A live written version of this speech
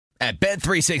At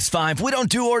Bet365, we don't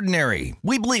do ordinary.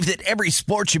 We believe that every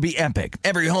sport should be epic.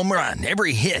 Every home run,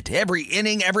 every hit, every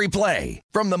inning, every play.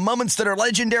 From the moments that are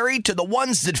legendary to the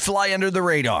ones that fly under the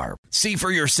radar. See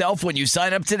for yourself when you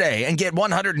sign up today and get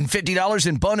 $150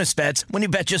 in bonus bets when you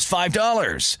bet just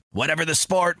 $5. Whatever the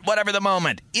sport, whatever the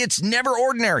moment, it's never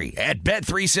ordinary at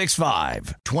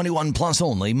Bet365. 21 plus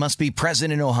only. Must be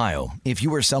present in Ohio. If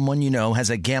you or someone you know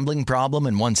has a gambling problem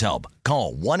and wants help,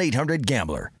 call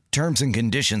 1-800-GAMBLER. Terms and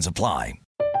conditions apply.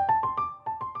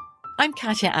 I'm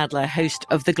Katya Adler, host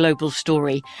of The Global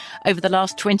Story. Over the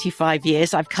last 25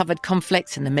 years, I've covered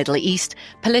conflicts in the Middle East,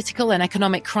 political and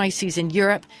economic crises in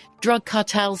Europe, drug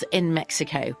cartels in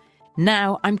Mexico.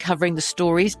 Now I'm covering the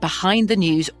stories behind the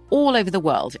news all over the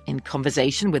world in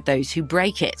conversation with those who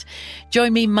break it.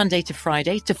 Join me Monday to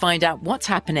Friday to find out what's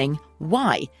happening,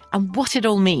 why, and what it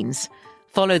all means.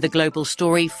 Follow The Global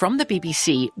Story from the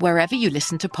BBC wherever you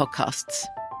listen to podcasts.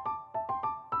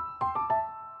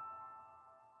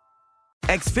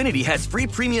 Xfinity has free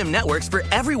premium networks for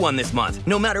everyone this month,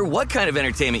 no matter what kind of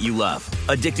entertainment you love.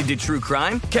 Addicted to true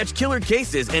crime? Catch killer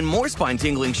cases and more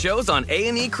spine-tingling shows on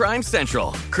A&E Crime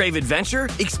Central. Crave adventure?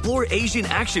 Explore Asian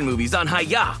action movies on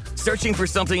Hi-YAH. Searching for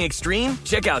something extreme?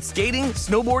 Check out skating,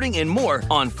 snowboarding, and more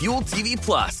on Fuel TV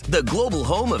Plus, the global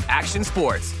home of action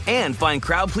sports. And find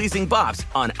crowd-pleasing bops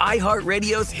on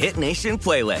iHeartRadio's Hit Nation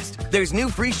playlist. There's new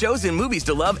free shows and movies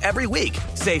to love every week.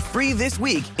 Say free this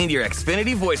week in your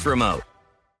Xfinity voice remote.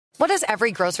 What does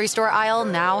every grocery store aisle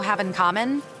now have in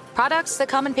common? Products that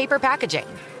come in paper packaging.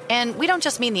 And we don't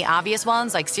just mean the obvious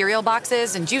ones like cereal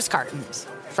boxes and juice cartons.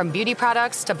 From beauty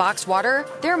products to boxed water,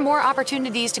 there are more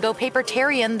opportunities to go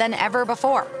papertarian than ever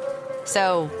before.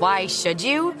 So why should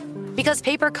you? Because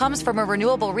paper comes from a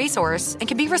renewable resource and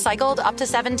can be recycled up to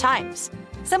 7 times.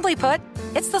 Simply put,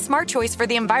 it's the smart choice for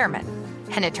the environment.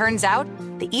 And it turns out,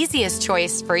 the easiest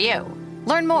choice for you.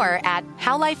 Learn more at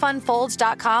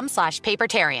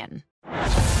howlifeunfolds.com/papertarian.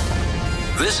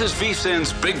 This is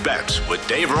VSiN's Big Bets with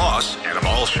Dave Ross and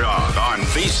Amal Shaw on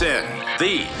VSiN,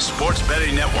 the sports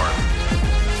betting network.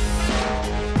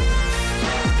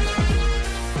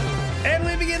 And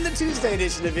we begin the Tuesday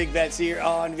edition of Big Bets here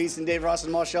on VSiN. Dave Ross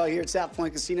and Amal Shaw here at South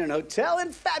Point Casino and Hotel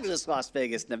in fabulous Las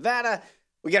Vegas, Nevada.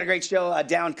 We got a great show.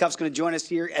 Dallin Cuff's going to join us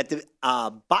here at the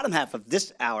bottom half of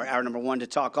this hour number 1, to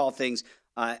talk all things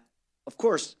of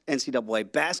course,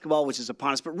 NCAA basketball, which is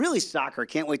upon us, but really soccer.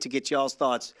 Can't wait to get y'all's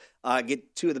thoughts,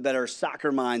 get 2 of the better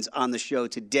soccer minds on the show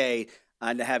today,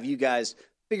 to have you guys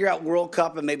figure out World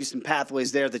Cup and maybe some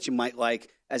pathways there that you might like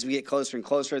as we get closer and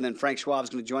closer. And then Frank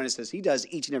Schwab's going to join us as he does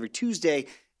each and every Tuesday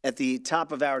at the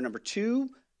top of hour number 2.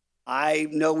 I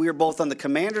know we were both on the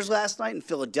Commanders last night in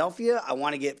Philadelphia. I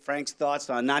want to get Frank's thoughts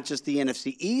on not just the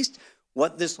NFC East,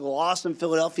 what this loss in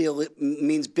Philadelphia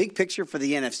means big picture for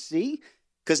the NFC,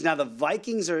 because now the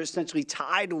Vikings are essentially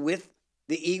tied with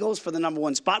the Eagles for the number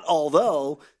 1 spot,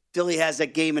 although Philly has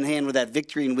that game in hand with that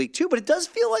victory in week 2. But it does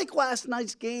feel like last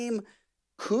night's game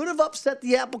could have upset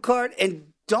the apple cart.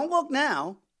 And don't look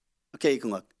now. Okay, you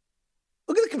can look.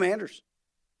 Look at the Commanders.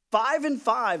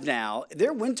 5-5 now.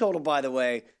 Their win total, by the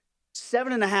way,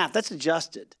 7.5. That's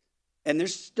adjusted. And they're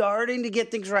starting to get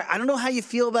things right. I don't know how you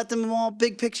feel about them all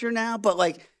big picture now, but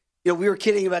we were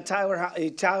kidding about Taylor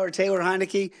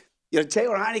Heineke.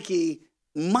 Taylor Heineke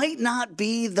might not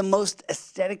be the most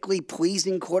aesthetically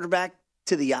pleasing quarterback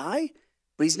to the eye,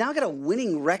 but he's now got a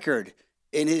winning record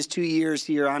in his 2 years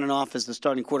here on and off as the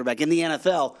starting quarterback in the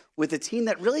NFL with a team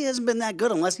that really hasn't been that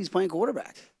good unless he's playing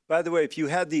quarterback. By the way, if you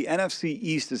had the NFC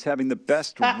East as having the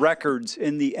best records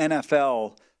in the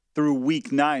NFL through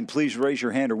week 9, please raise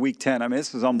your hand, or week 10. I mean,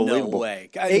 this is unbelievable. No way.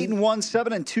 8-1,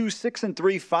 7-2,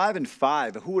 6-3,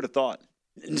 5-5. Who would have thought?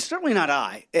 Certainly not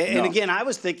I. And again, I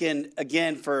was thinking,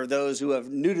 for those who are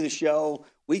new to the show,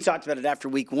 we talked about it after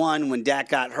week 1 when Dak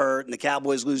got hurt and the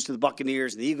Cowboys lose to the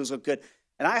Buccaneers and the Eagles look good.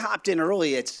 And I hopped in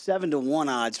early at 7-1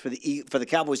 odds for the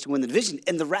Cowboys to win the division.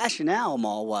 And the rationale,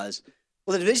 Amal, was,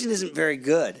 well, the division isn't very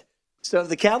good. So if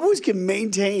the Cowboys can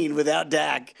maintain without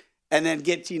Dak and then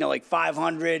get to,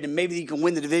 500, and maybe you can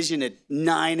win the division at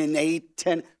 9-8,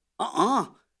 10.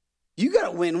 You got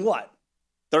to win what?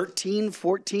 13,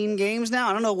 14 games now?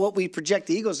 I don't know what we project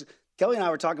the Eagles. Kelly and I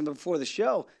were talking before the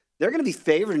show. They're going to be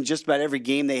favored in just about every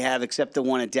game they have except the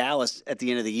one at Dallas at the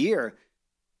end of the year.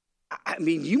 I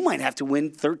mean, you might have to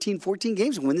win 13, 14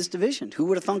 games and win this division. Who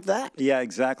would have thunk that? Yeah,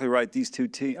 exactly right. These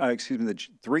the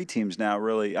 3 teams now,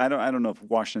 really. I don't know if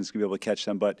Washington's going to be able to catch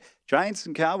them, but Giants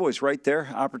and Cowboys right there,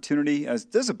 opportunity. This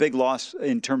is a big loss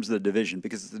in terms of the division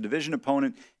because it's the division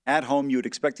opponent at home. You would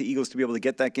expect the Eagles to be able to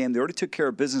get that game. They already took care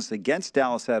of business against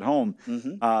Dallas at home.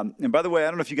 Mm-hmm. And by the way, I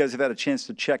don't know if you guys have had a chance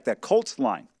to check that Colts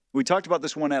line. We talked about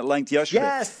this one at length yesterday.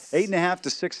 Yes. 8.5 to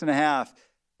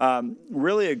 6.5.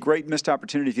 Really a great missed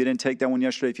opportunity if you didn't take that one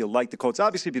yesterday, if you like the Colts.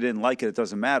 Obviously, if you didn't like it, it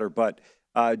doesn't matter. But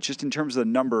just in terms of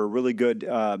the number, a really good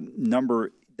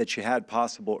number that you had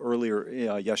possible earlier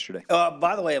yesterday.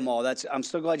 By the way, Amal, I'm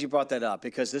so glad you brought that up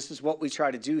because this is what we try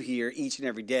to do here each and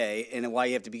every day and why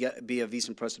you have to be a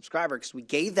VSiN Pro subscriber because we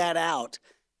gave that out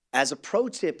as a pro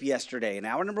tip yesterday, in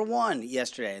hour number 1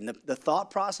 yesterday. And the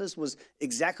thought process was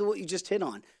exactly what you just hit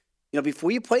on.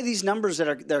 Before you play these numbers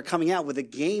that are coming out with a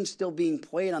game still being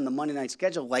played on the Monday night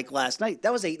schedule like last night,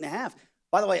 that was 8.5.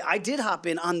 By the way, I did hop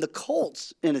in on the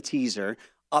Colts in a teaser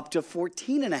up to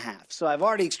 14.5. So I've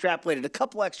already extrapolated a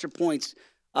couple extra points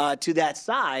to that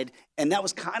side. And that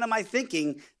was kind of my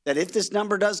thinking that if this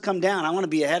number does come down, I want to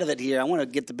be ahead of it here. I want to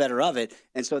get the better of it.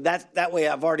 And so that way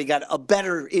I've already got a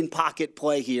better in-pocket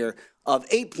play here of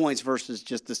 8 points versus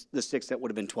just the 6 that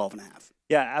would have been 12.5.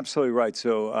 Yeah, absolutely right.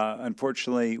 So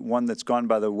unfortunately, one that's gone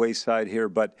by the wayside here.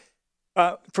 But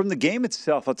from the game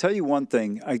itself, I'll tell you one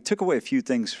thing. I took away a few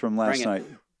things from last night.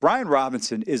 Brian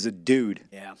Robinson is a dude.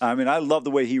 Yeah. I mean, I love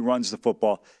the way he runs the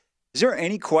football. Is there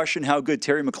any question how good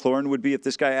Terry McLaurin would be if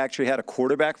this guy actually had a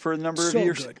quarterback for a number of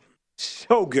years?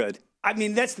 So good. I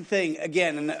mean, that's the thing.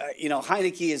 Again, and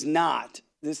Heineke is not.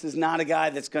 This is not a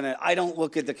guy that's going to – I don't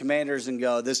look at the Commanders and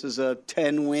go, this is a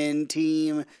 10-win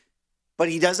team. But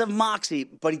he does have moxie,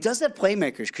 but he does have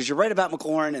playmakers because you're right about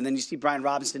McLaurin, and then you see Brian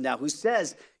Robinson now who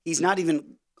says he's not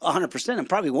even 100% and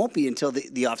probably won't be until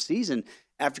the offseason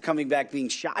after coming back being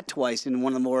shot twice in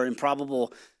one of the more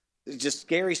improbable, just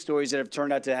scary stories that have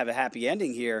turned out to have a happy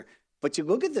ending here. But you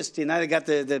look at this team, now they got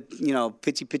the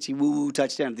pitchy woo-woo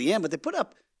touchdown at the end, but they put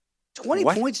up 20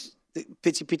 points.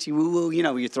 Pitchy woo-woo,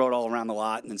 you throw it all around the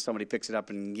lot and then somebody picks it up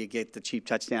and you get the cheap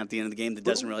touchdown at the end of the game that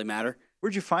doesn't really matter.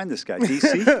 Where'd you find this guy,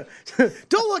 DC?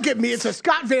 Don't look at me. It's a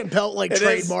Scott Van Pelt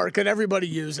trademark that everybody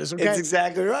uses. Okay? It's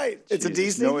exactly right. It's a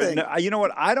DC thing. No, you know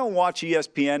what? I don't watch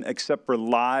ESPN except for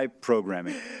live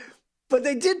programming. But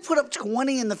they did put up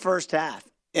 20 in the first half.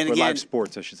 And or again, live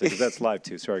sports, I should say, because that's live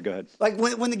too. Sorry, go ahead. Like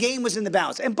when the game was in the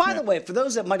balance. And by the way, for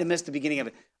those that might have missed the beginning of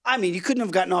it, I mean, you couldn't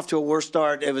have gotten off to a worse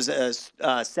start. It was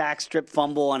a sack strip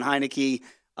fumble on Heineke.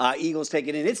 Eagles take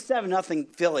it in. It's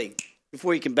 7-0 Philly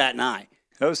before you can bat an eye.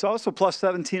 It was also plus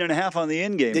 17.5 on the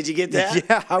end game. Did you get that?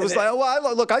 Yeah, I was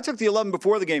look, I took the 11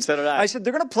 before the game. So did I. I said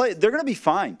they're going to play. They're going to be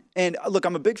fine. And look,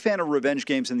 I'm a big fan of revenge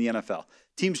games in the NFL.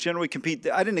 Teams generally compete.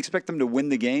 I didn't expect them to win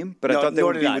the game, but I thought they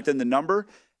would be within the number.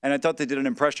 And I thought they did an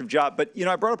impressive job. But,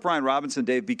 I brought up Brian Robinson,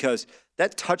 Dave, because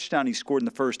that touchdown he scored in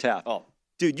the first half. Oh,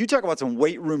 dude, you talk about some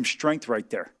weight room strength right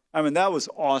there. I mean, that was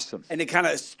awesome. And it kind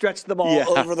of stretched the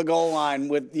ball over the goal line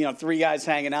with, 3 guys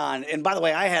hanging on. And by the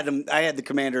way, I had the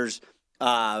Commanders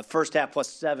first half plus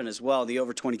 7 as well, the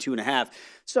over 22.5.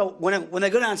 So when they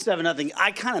go down 7-0,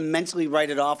 I kind of mentally write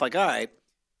it off like, all right,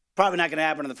 probably not going to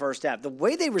happen in the first half. The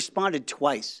way they responded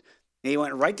twice, they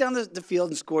went right down the field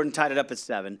and scored and tied it up at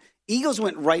 7. Eagles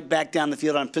went right back down the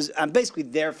field on basically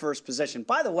their first possession.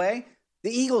 By the way, the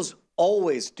Eagles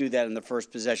always do that in the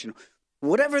first possession.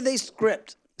 Whatever they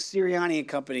script, Sirianni and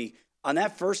company, on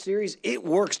that first series, it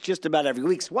works just about every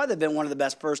week. It's why they've been one of the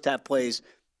best first-half plays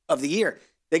of the year.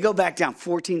 They go back down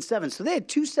 14-7. So they had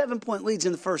 2 7-point leads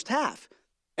in the first half.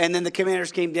 And then the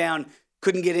Commanders came down,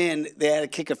 couldn't get in. They had to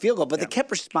kick a field goal. But they kept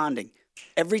responding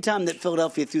every time that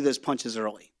Philadelphia threw those punches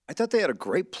early. I thought they had a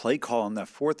great play call on that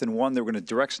 4th and 1. They were going to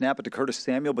direct snap it to Curtis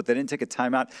Samuel, but they didn't take a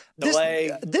timeout.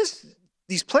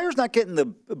 These players not getting the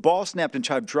ball snapped in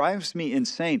time drives me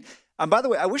insane. And by the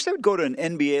way, I wish they would go to an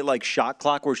NBA-like shot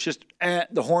clock where it's just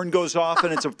the horn goes off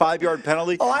and it's a 5-yard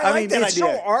penalty. I mean, it's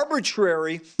so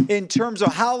arbitrary in terms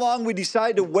of how long we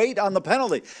decide to wait on the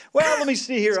penalty. Well, let me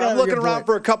see here. I'm looking around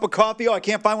for a cup of coffee. Oh, I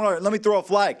can't find one. Let me throw a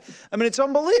flag. I mean, it's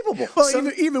unbelievable.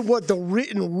 Well, even what the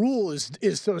written rule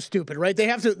is so stupid, right? They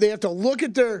have to look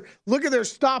at their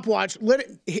stopwatch,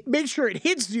 make sure it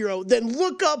hits 0, then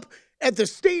look up at the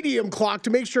stadium clock to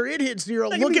make sure it hits 0,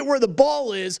 look at where the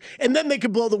ball is, and then they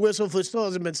can blow the whistle if it still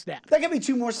hasn't been snapped. That could be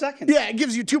 2 more seconds. Yeah, it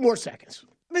gives you 2 more seconds.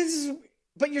 I mean,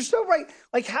 but you're so right.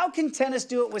 Like, how can tennis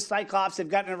do it with Cyclops? They've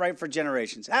gotten it right for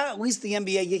generations. At least the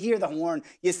NBA, you hear the horn,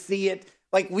 you see it.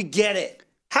 Like, we get it.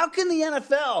 How can the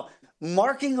NFL,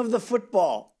 marking of the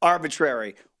football,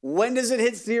 arbitrary? When does it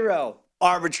hit 0?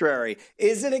 Arbitrary.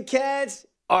 Is it a catch?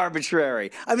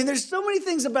 Arbitrary. I mean, there's so many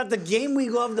things about the game we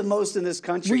love the most in this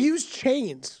country. We use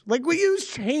chains.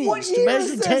 To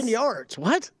measure 10 yards.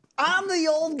 What? I'm the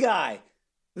old guy.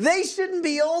 They shouldn't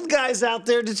be old guys out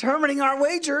there determining our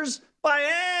wagers by,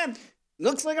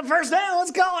 looks like a first down,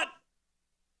 let's go it.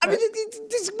 I mean,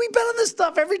 we bet on this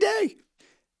stuff every day.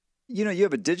 you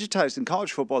have a digitized in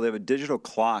college football. They have a digital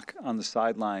clock on the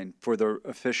sideline for their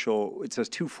official. It says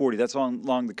 2:40. That's how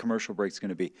long the commercial break's going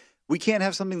to be. We can't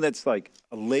have something that's like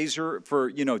a laser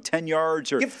for 10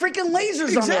 yards or get freaking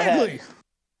lasers on their head.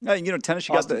 Tennis.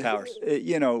 You Austin got Powers.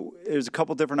 There's a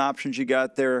couple different options you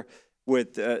got there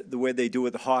with the way they do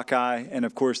with the Hawkeye, and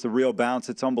of course the real bounce.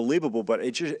 It's unbelievable, but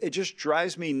it just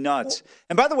drives me nuts.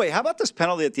 And by the way, how about this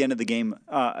penalty at the end of the game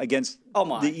against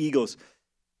the Eagles?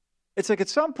 It's like at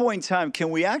some point in time,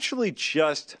 can we actually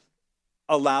just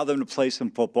allow them to play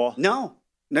some football? No,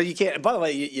 you can't. By the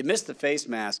way, you missed the face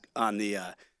mask on the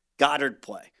Goddard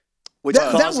play, which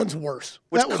that one's worse.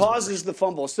 Which causes the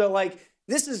fumble. So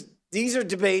these are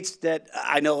debates that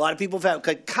I know a lot of people have had.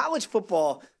 Like college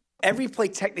football, every play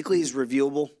technically is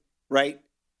reviewable, right?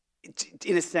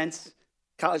 In a sense,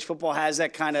 college football has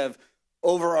that kind of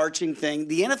overarching thing.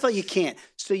 The NFL, you can't.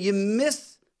 So you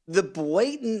miss the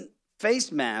blatant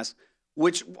face mask,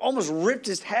 which almost ripped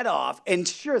his head off. And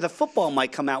sure, the football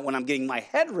might come out when I'm getting my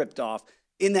head ripped off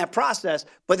in that process.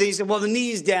 But then he said, well, the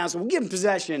knee's down, so we'll give him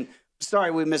possession.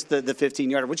 Sorry, we missed the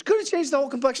 15-yarder, which could have changed the whole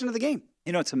complexion of the game.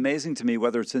 It's amazing to me,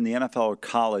 whether it's in the NFL or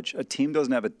college, a team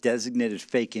doesn't have a designated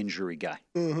fake injury guy.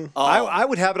 Mm-hmm. I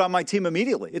would have it on my team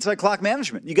immediately. It's like clock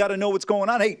management. You got to know what's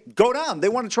going on. Hey, go down. They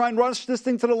want to try and rush this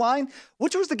thing to the line.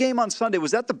 Which was the game on Sunday?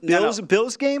 Was that the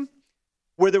Bills game?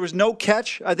 Where there was no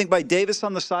catch, I think, by Davis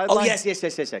on the sideline? Oh, yes.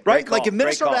 Right? Like if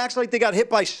Minnesota acts like they got hit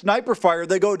by sniper fire,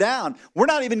 they go down. We're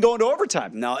not even going to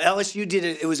overtime. No, LSU did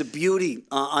it. It was a beauty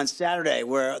on Saturday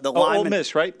where the lineman. Ole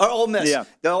Miss, right? Or Ole Miss.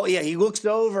 Yeah. He looks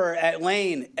over at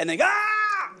Lane and they go,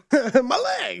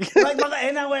 my leg.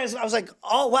 And I was like,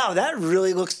 oh, wow, that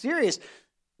really looks serious.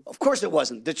 Of course it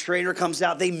wasn't. The trainer comes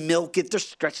out. They milk it. They're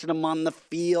stretching him on the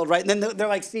field, right? And then they're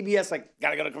like CBS,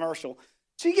 got to go to commercial.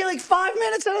 So you get 5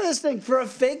 minutes out of this thing for a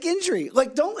fake injury.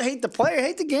 Don't hate the player,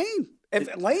 hate the game.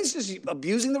 If Lane's just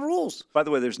abusing the rules. By the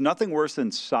way, there's nothing worse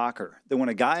than soccer than when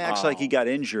a guy acts like he got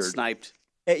injured. Sniped.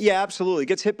 Yeah, absolutely.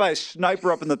 Gets hit by a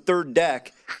sniper up in the third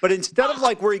deck. But instead of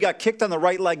where he got kicked on the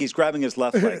right leg, he's grabbing his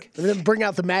left leg. And then bring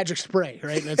out the magic spray,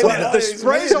 right? The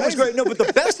spray is always great. No, but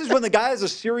the best is when the guy has a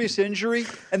serious injury,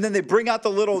 and then they bring out the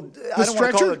little, I don't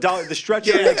want to call it a dollar, the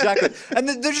stretcher. Yeah, exactly. And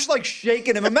then they're just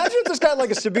shaking him. Imagine if this guy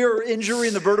had a severe injury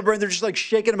in the vertebrae, and they're just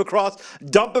shaking him across,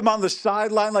 dump him on the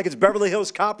sideline like it's Beverly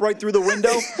Hills Cop right through the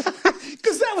window.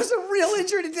 Because that was a real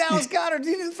injury to Dallas Goedert.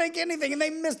 He didn't fake anything, and they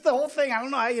missed the whole thing. I don't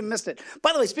know how you missed it.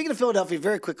 By the way, speaking of Philadelphia,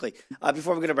 very quickly,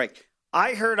 before we go to break,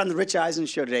 I heard on the Rich Eisen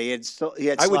show today, he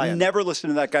had I would never listen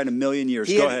to that guy in a million years.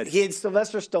 Go ahead. He had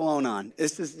Sylvester Stallone on.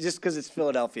 This is just because it's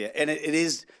Philadelphia, and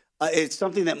it's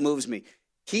something that moves me.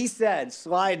 He said,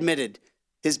 Sly admitted,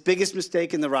 his biggest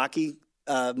mistake in the Rocky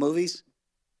movies,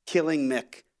 killing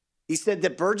Mick. He said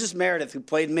that Burgess Meredith, who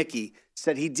played Mickey,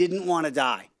 said he didn't want to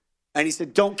die. And he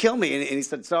said, don't kill me. And he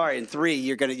said, sorry, in 3,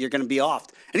 you're gonna be off.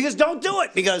 And he goes, don't do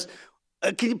it. He goes,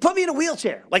 can you put me in a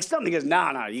wheelchair? Something. He goes,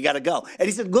 no, you got to go. And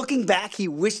he said, looking back, he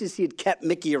wishes he had kept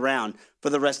Mickey around for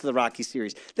the rest of the Rocky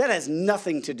series. That has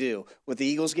nothing to do with the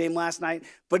Eagles game last night,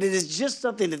 but it is just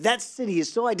something that city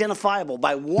is so identifiable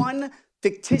by one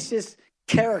fictitious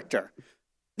character.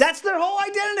 That's their whole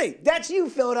identity. That's you,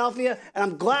 Philadelphia, and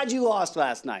I'm glad you lost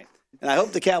last night. And I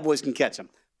hope the Cowboys can catch them.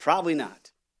 Probably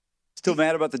not. Still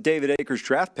mad about the David Akers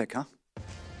draft pick, huh?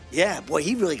 Yeah, boy,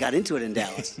 he really got into it in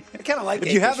Dallas. I kind of like it.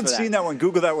 If you haven't seen that one,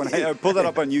 Google that one. I pulled that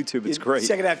up on YouTube. It's great.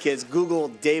 Check it out, kids. Google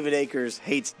David Akers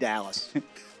hates Dallas.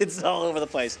 It's all over the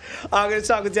place. I'm going to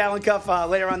talk with Dallin Cuff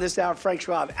later on this hour. Frank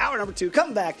Schwab, hour number 2.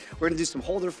 Come back. We're going to do some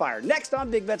hold or fire. Next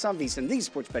on Big Bets on VSiN, the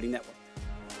Sports Betting Network.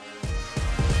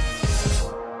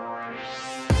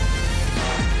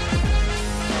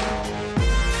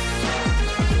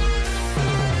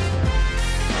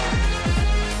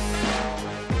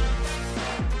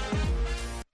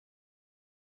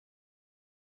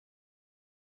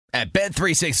 At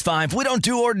Bet365, we don't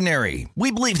do ordinary. We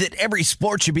believe that every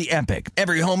sport should be epic.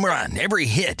 Every home run, every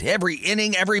hit, every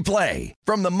inning, every play.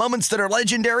 From the moments that are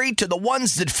legendary to the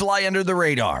ones that fly under the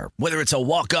radar. Whether it's a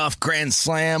walk-off grand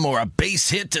slam or a base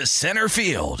hit to center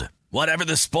field. Whatever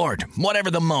the sport, whatever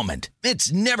the moment.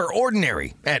 It's never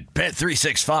ordinary at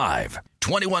Bet365.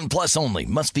 21 plus only.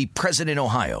 Must be present in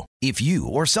Ohio. If you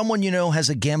or someone you know has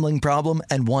a gambling problem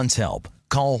and wants help,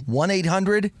 call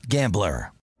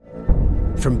 1-800-GAMBLER.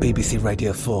 From BBC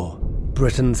Radio 4,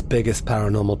 Britain's biggest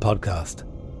paranormal podcast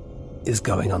is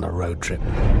going on a road trip.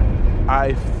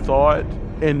 I thought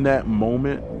in that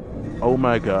moment, oh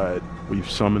my God, we've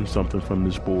summoned something from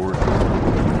this board.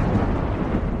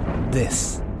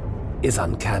 This is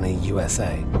Uncanny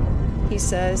USA. He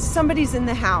says, somebody's in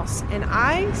the house, and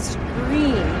I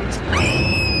screamed.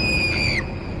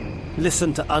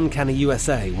 Listen to Uncanny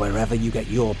USA wherever you get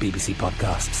your BBC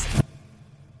podcasts,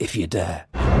 if you dare.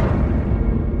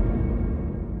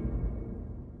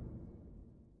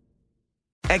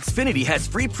 Xfinity has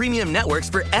free premium networks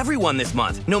for everyone this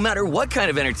month, no matter what kind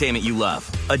of entertainment you love.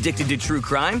 Addicted to true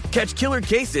crime? Catch killer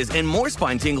cases and more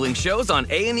spine-tingling shows on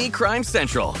A&E Crime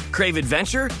Central. Crave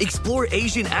adventure? Explore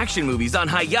Asian action movies on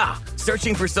Hi-YAH.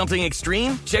 Searching for something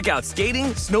extreme? Check out skating,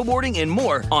 snowboarding, and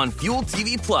more on Fuel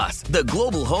TV Plus, the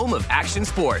global home of action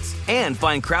sports. And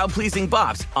find crowd-pleasing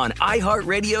bops on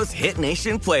iHeartRadio's Hit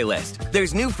Nation playlist.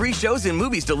 There's new free shows and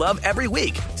movies to love every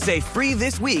week. Say free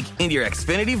this week in your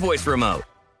Xfinity voice remote.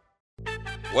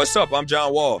 What's up? I'm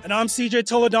John Wall. And I'm CJ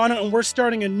Toledano, and we're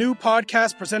starting a new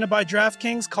podcast presented by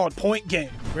DraftKings called Point Game.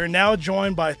 We're now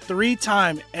joined by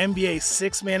three-time NBA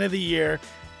Sixth Man of the Year,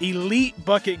 elite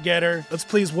bucket getter. Let's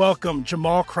please welcome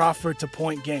Jamal Crawford to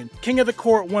Point Game. King of the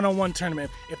Court one-on-one tournament.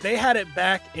 If they had it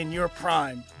back in your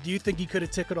prime, do you think you could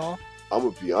have took it all? I'm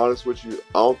going to be honest with you.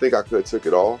 I don't think I could have took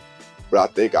it all, but I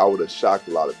think I would have shocked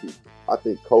a lot of people. I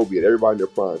think Kobe and everybody in their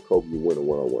prime, Kobe would win a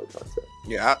one-on-one contest.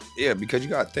 Yeah, because you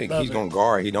got to think, he's going to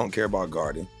guard. He don't care about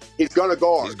guarding. He's going to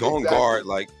guard. He's going to guard.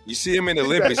 Like, you see him in the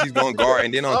Olympics, he's going to guard.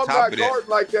 And then on top of that. I'm not guarding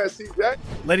like that, CJ.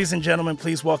 Ladies and gentlemen,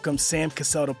 please welcome Sam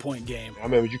Cassell to Point Game. I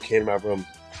remember you came to my room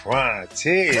crying,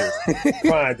 tears,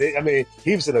 crying. I mean,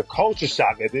 he was in a culture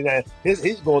shock. And then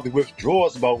he's going through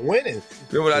withdrawals about winning.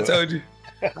 Remember what I told you?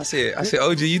 I said,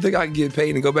 OG, you think I can get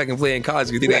paid and go back and play in college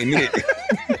because it ain't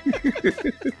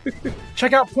it?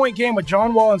 Check out Point Game with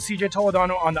John Wall and CJ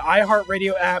Toledano on the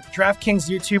iHeartRadio app, DraftKings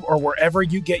YouTube, or wherever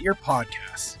you get your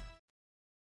podcasts.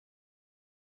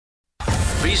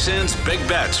 VSiN's Big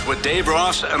Bets with Dave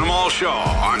Ross and Amal Shaw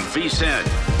on VSiN,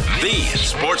 the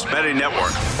sports betting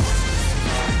network.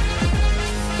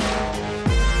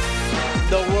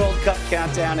 The World Cup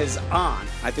countdown is on.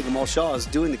 I think Amal Shaw is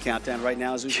doing the countdown right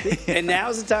now as we speak. And now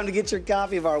is the time to get your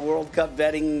copy of our World Cup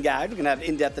betting guide. We're going to have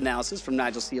in-depth analysis from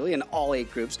Nigel Seeley and all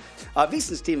 8 groups.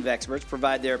 VSiN's team of experts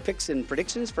provide their picks and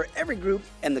predictions for every group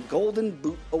and the Golden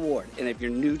Boot Award. And if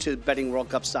you're new to betting World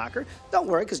Cup soccer, don't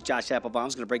worry, because Josh Applebaum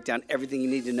is going to break down everything you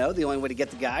need to know. The only way to get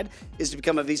the guide is to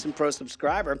become a VSiN Pro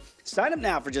subscriber. Sign up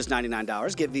now for just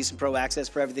 $99. Get VSiN Pro access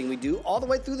for everything we do all the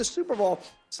way through the Super Bowl.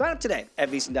 Sign up today at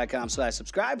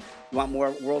VSiN.com/subscribe. You want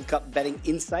more World Cup betting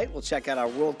insight? We'll check out our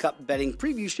World Cup betting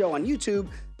preview show on YouTube.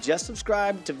 Just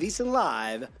subscribe to VSiN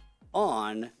Live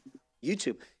on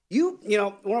YouTube. You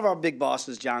know, one of our big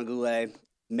bosses, John Goulet,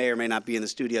 may or may not be in the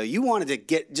studio. You wanted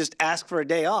to just ask for a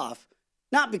day off,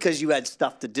 not because you had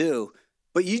stuff to do,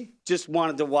 but you just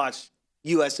wanted to watch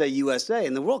USA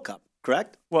in the World Cup,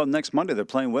 correct? Well, next Monday they're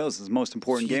playing Wales. It's the most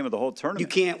important game of the whole tournament. You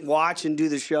can't watch and do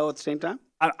the show at the same time?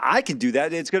 I can do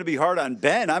that. It's going to be hard on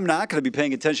Ben. I'm not going to be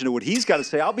paying attention to what he's got to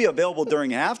say. I'll be available during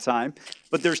halftime,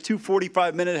 but there's 2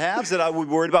 45-minute halves that I would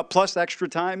be worried about, plus extra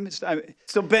time.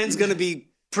 So Ben's going to be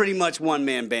pretty much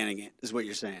one-man banning it, is what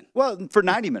you're saying? Well, for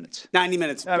 90 minutes. 90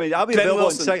 minutes. I mean, I'll be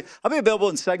available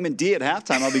in segment D at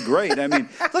halftime. I'll be great. I mean,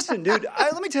 listen, dude,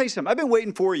 let me tell you something. I've been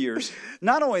waiting 4 years.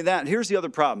 Not only that, here's the other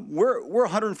problem. We're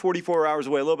 144 hours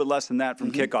away, a little bit less than that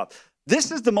from kickoff. This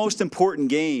is the most important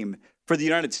game for the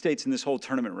United States in this whole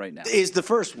tournament right now. Is the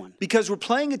first one. Because we're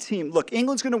playing a team. Look,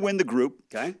 England's going to win the group.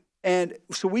 Okay. And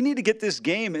so we need to get this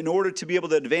game in order to be able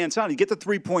to advance on. You get the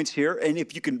 3 points here, and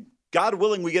if you can, God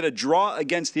willing, we get a draw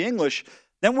against the English,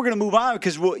 then we're going to move on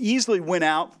because we'll easily win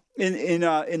out in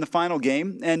the final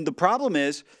game. And the problem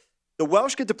is the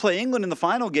Welsh get to play England in the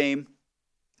final game,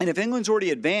 and if England's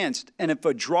already advanced, and if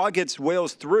a draw gets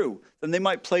Wales through, then they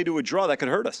might play to a draw. That could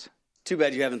hurt us. Too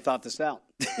bad you haven't thought this out.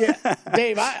 Yeah,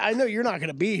 Dave, I know you're not going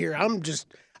to be here.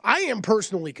 I am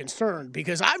personally concerned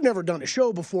because I've never done a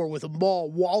show before with a ball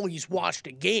while he's watched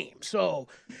a game. So,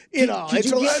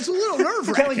 it's a little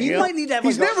nerve-wracking. You might need to have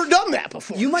he's never done that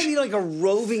before. You might need like a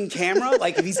roving camera,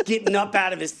 like if he's getting up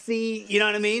out of his seat, you know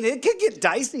what I mean? It could get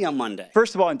dicey on Monday.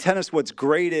 First of all, in tennis, what's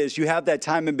great is you have that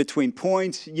time in between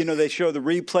points. You know, they show the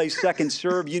replay, second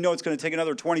serve. You know it's going to take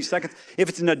another 20 seconds. If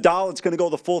it's Nadal, it's going to go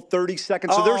the full 30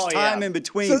 seconds. So there's time in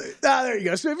between. So, there you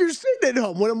go. So if you're sitting at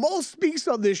home, when Amal speaks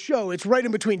on this show, it's right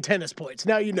in between tennis points.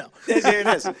 Now you know. There it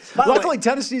is. Luckily,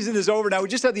 tennis season is over now. We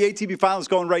just had the ATP Finals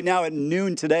going right now at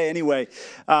noon today anyway.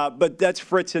 But that's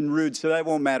Fritz and Ruud, so that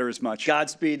won't matter as much.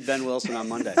 Godspeed, Ben Wilson on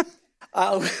Monday.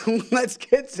 Let's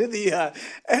get to the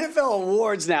NFL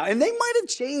awards now. And they might have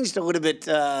changed a little bit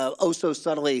so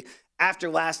subtly after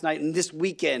last night and this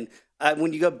weekend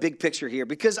when you go big picture here.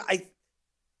 Because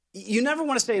you never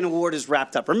want to say an award is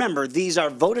wrapped up. Remember, these are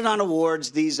voted on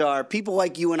awards. These are people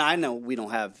like you and I know we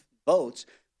don't have votes.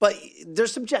 But they're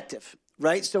subjective,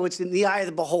 right? So it's in the eye of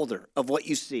the beholder of what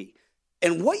you see.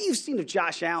 And what you've seen of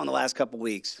Josh Allen the last couple of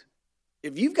weeks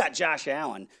if you've got Josh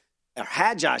Allen or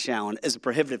had Josh Allen as a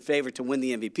prohibitive favorite to win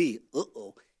the MVP,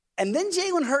 and then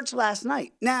Jalen Hurts last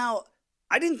night. Now,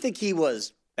 I didn't think he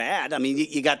was bad. I mean,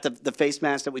 you got the face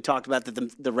mask that we talked about that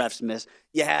the refs missed.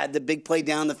 You had the big play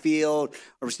down the field.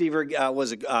 A receiver,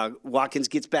 Watkins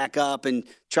gets back up and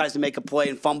tries to make a play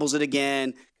and fumbles it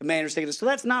again. Commanders take it. So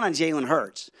that's not on Jalen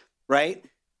Hurts, right?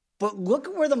 But look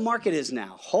at where the market is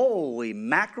now. Holy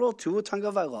mackerel, Tua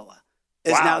Tagovailoa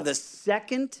is now the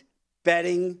second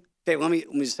betting favorite.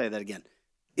 Let me just say that again.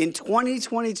 In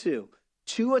 2022,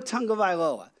 Tua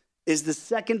Tagovailoa is the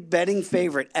second betting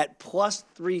favorite at plus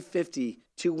 350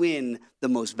 to win the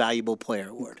Most Valuable Player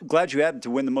award. Glad you added to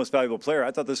win the Most Valuable Player.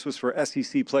 I thought this was for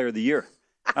SEC Player of the Year.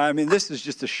 I mean, this is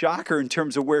just a shocker in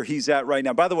terms of where he's at right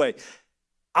now. By the way,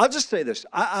 I'll just say this.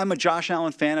 I'm a Josh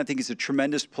Allen fan. I think he's a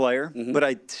tremendous player, but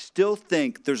I still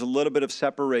think there's a little bit of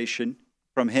separation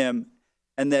from him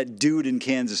and that dude in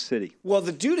Kansas City. Well,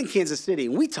 the dude in Kansas City,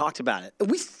 and we talked about it.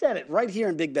 We said it right here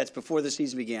in Big Bets before the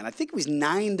season began. I think it was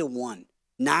 9-1.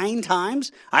 9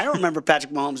 times? I don't remember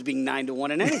Patrick Mahomes being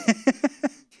 9-1 in anything.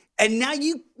 And now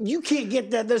you can't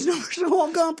get that. Those numbers are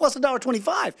all gone plus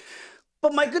 $1.25.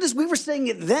 But my goodness, we were saying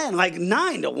it then, like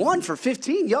 9-1 for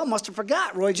 15. Y'all must have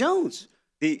forgot Roy Jones.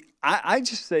 I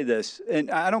just say this,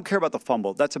 and I don't care about the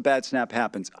fumble. That's a bad snap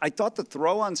happens. I thought the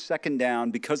throw on second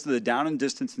down, because of the down and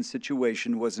distance and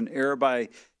situation, was an error by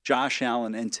Josh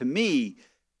Allen. And to me,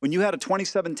 when you had a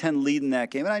 27-10 lead in that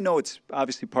game, and I know it's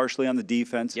obviously partially on the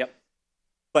defense. Yep.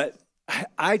 But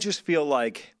I just feel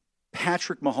like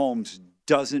Patrick Mahomes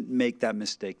doesn't make that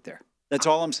mistake there. That's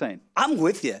all I'm saying. I'm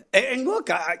with you. And look,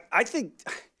 I think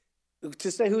to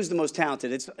say who's the most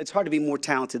talented, it's hard to be more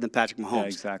talented than Patrick Mahomes. Yeah,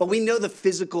 exactly. But we know the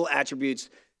physical attributes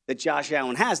that Josh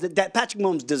Allen has that Patrick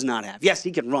Mahomes does not have. Yes,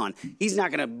 he can run. He's not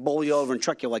going to bowl you over and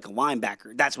truck you like a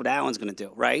linebacker. That's what Allen's going to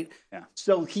do, right? Yeah.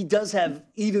 So he does have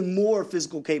even more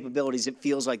physical capabilities, it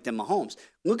feels like, than Mahomes.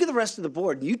 Look at the rest of the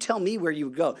board, and you tell me where you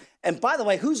would go. And by the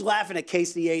way, who's laughing at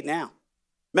KC8 now?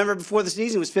 Remember before the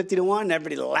season it was 50-1, and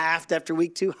everybody laughed after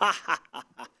week 2? Ha, ha, ha,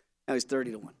 ha. Now he's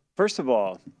 30-1. First of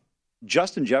all,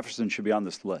 Justin Jefferson should be on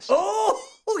this list. Oh,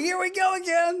 here we go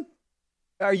again.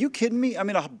 Are you kidding me? I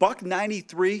mean,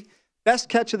 $193, best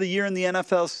catch of the year in the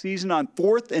NFL season on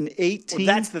 4th and 18. Well,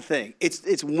 that's the thing.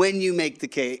 It's when you make the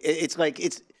case. It's like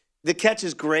the catch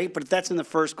is great, but if that's in the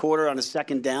first quarter on a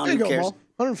second down, there you who go, cares?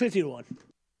 Mo. 150-1.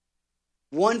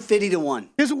 150-1.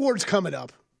 His award's coming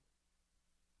up.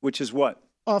 Which is what?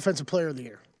 Offensive Player of the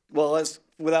Year. Well,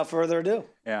 without further ado.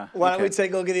 Yeah. Why don't we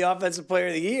take a look at the Offensive Player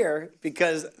of the Year?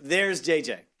 Because there's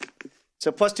JJ.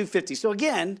 So plus 250. So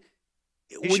again,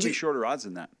 he should be shorter odds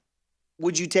than that.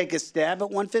 Would you take a stab at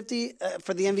 150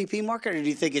 for the MVP market, or do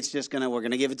you think it's just we're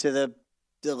gonna give it to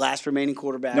the last remaining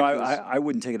quarterback? No, I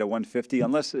wouldn't take it at 150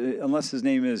 unless his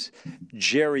name is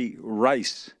Jerry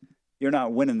Rice. You're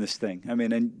not winning this thing. I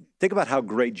mean, and think about how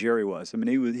great Jerry was. I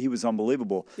mean, he was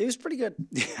unbelievable. He was pretty good.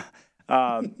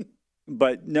 Yeah.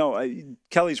 But no,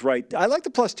 Kelly's right. I like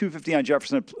the plus 250 on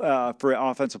Jefferson for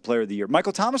Offensive Player of the Year.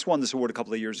 Michael Thomas won this award a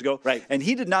couple of years ago. Right. And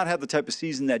he did not have the type of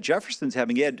season that Jefferson's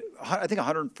having. He had, I think,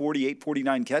 148,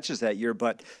 49 catches that year.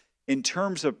 But in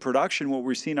terms of production, what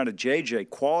we're seeing out of JJ,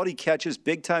 quality catches,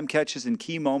 big-time catches in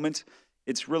key moments,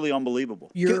 it's really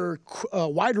unbelievable. Your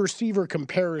wide receiver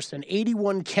comparison,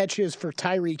 81 catches for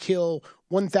Tyreek Hill,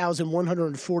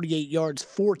 1,148 yards,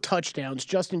 4 touchdowns.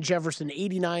 Justin Jefferson,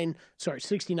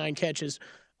 69 catches,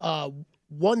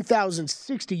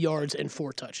 1,060 yards, and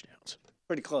 4 touchdowns.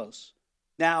 Pretty close.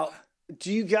 Now,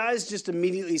 do you guys just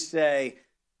immediately say,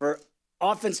 for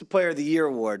Offensive Player of the Year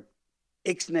award,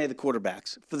 ixnay the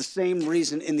quarterbacks for the same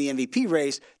reason in the MVP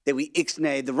race that we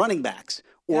ixnay the running backs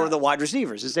or the wide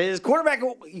receivers? And say, this quarterback,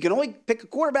 you can only pick a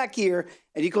quarterback here,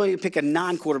 and you can only pick a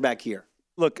non-quarterback here.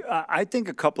 Look, I think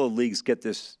a couple of leagues get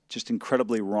this just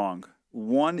incredibly wrong.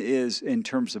 One is in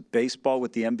terms of baseball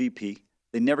with the MVP.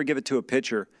 They never give it to a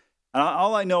pitcher. And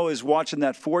all I know is watching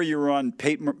that 4-year run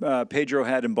Pedro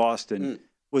had in Boston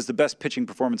was the best pitching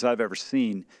performance I've ever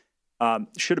seen.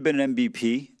 Should have been an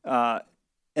MVP.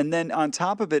 And then on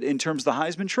top of it, in terms of the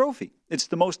Heisman Trophy, it's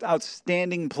the most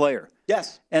outstanding player.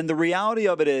 Yes. And the reality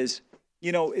of it is,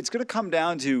 it's going to come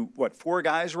down to, 4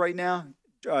 guys right now?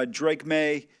 Drake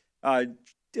May,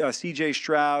 C.J.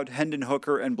 Stroud, Hendon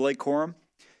Hooker, and Blake Corum.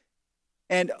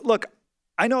 And look,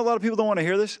 I know a lot of people don't want to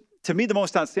hear this. To me, the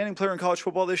most outstanding player in college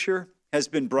football this year has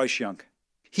been Bryce Young.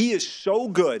 He is so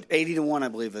good. 80-1, I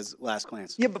believe, is last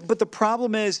glance. Yeah, but the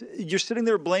problem is you're sitting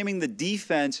there blaming the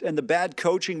defense and the bad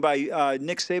coaching by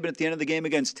Nick Saban at the end of the game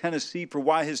against Tennessee for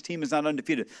why his team is not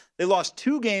undefeated. They lost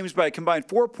 2 games by a combined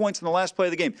 4 points in the last play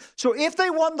of the game. So if they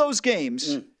won those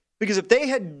games, Because if they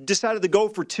had decided to go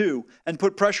for 2 and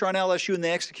put pressure on LSU and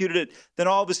they executed it, then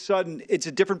all of a sudden it's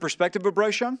a different perspective of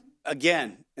Bryce Young?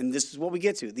 Again, and this is what we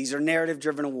get to. These are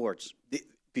narrative-driven awards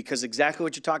because exactly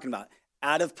what you're talking about.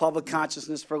 Out of public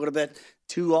consciousness for a little bit,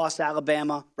 2 lost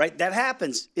Alabama, right? That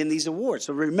happens in these awards.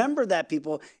 So remember that,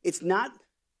 people. It's not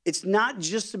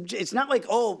like,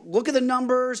 oh, look at the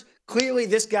numbers. Clearly,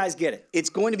 this guy's get it. It's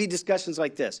going to be discussions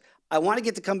like this. I want to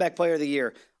get the Comeback Player of the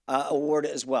Year award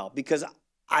as well because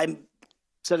I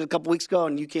said it a couple weeks ago,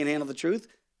 and you can't handle the truth.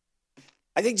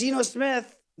 I think Geno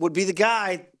Smith would be the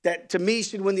guy that, to me,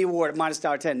 should win the award at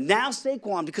 -10. Now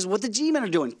Saquon, because of what the G-men are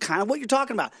doing, kind of what you're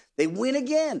talking about. They win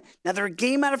again. Now they're a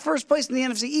game out of first place in the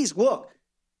NFC East. Look,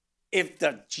 if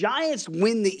the Giants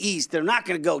win the East, they're not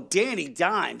going to go, Danny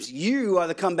Dimes, you are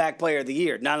the Comeback Player of the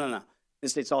Year. No.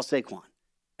 It's all Saquon.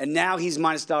 And now he's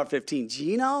 -15.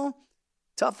 Geno,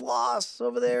 tough loss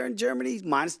over there in Germany,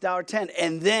 -10.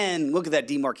 And then look at that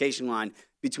demarcation line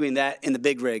between that and the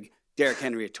big rig, Derrick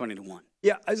Henry at 20-1.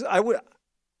 Yeah, I would.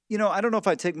 I don't know if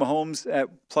I'd take Mahomes at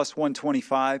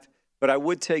 +125, but I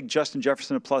would take Justin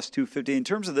Jefferson at +250. In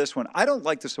terms of this one, I don't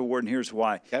like this award, and here's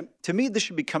why. Okay. To me, this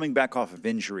should be coming back off of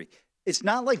injury. It's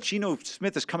not like Geno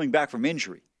Smith is coming back from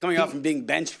injury. Coming off from being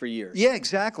benched for years. Yeah,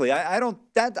 exactly. I don't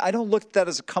look at that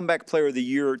as a Comeback Player of the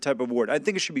Year type of award. I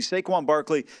think it should be Saquon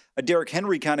Barkley, a Derrick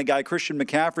Henry kind of guy, Christian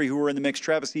McCaffrey, who were in the mix,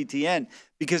 Travis Etienne,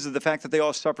 because of the fact that they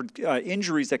all suffered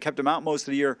injuries that kept them out most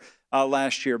of the year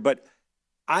last year. But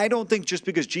I don't think just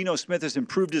because Geno Smith has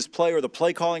improved his play or the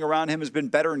play calling around him has been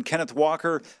better, and Kenneth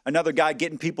Walker, another guy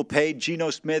getting people paid, Geno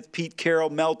Smith, Pete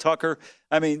Carroll, Mel Tucker.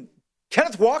 I mean,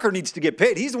 Kenneth Walker needs to get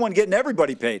paid. He's the one getting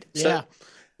everybody paid. Yeah. So,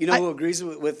 you know who agrees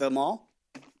with them all?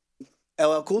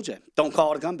 LL Cool J. Don't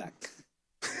call it a comeback.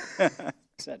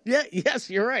 Yeah, yes,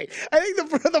 you're right. I think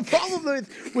the problem with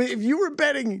if you were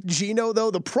betting Geno,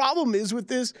 though, the problem is with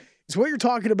this is what you're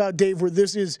talking about, Dave, where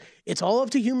it's all up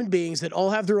to human beings that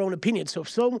all have their own opinions.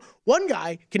 So one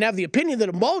guy can have the opinion that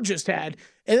Amal just had,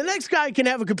 and the next guy can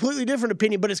have a completely different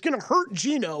opinion, but it's going to hurt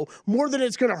Geno more than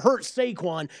it's going to hurt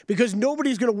Saquon because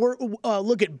nobody's going to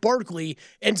look at Barkley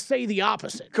and say the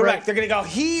opposite. Correct. Right? They're going to go,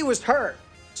 he was hurt.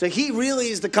 So he really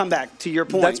is the comeback, to your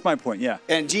point. That's my point, yeah.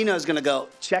 And Geno's going to go,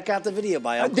 check out the video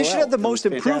by Uncle They should L. have the most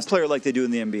improved player like they do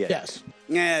in the NBA. Yes.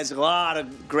 Yeah, there's a lot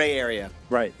of gray area.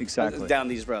 Right, exactly. Down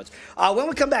these roads. When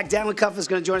we come back, Downland Cuff is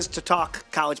going to join us to talk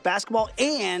college basketball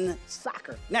and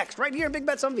soccer. Next, right here in Big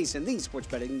Bets on VSiN, the Sports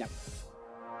Betting Network.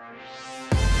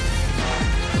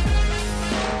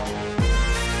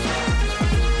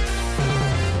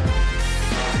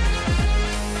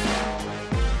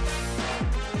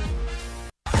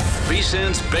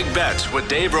 VSiN's Big Bets with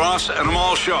Dave Ross and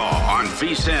Amal Shaw on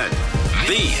VSiN,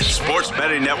 the Sports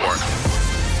Betting Network.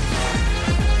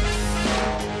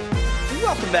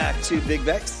 Welcome back to Big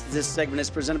Bets. This segment is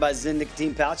presented by Zyn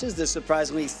Nicotine Pouches, the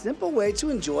surprisingly simple way to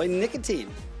enjoy nicotine.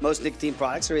 Most nicotine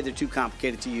products are either too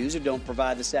complicated to use or don't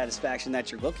provide the satisfaction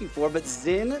that you're looking for, but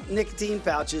Zyn Nicotine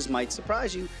Pouches might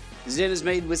surprise you. Zyn is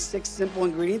made with 6 simple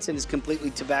ingredients and is completely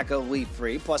tobacco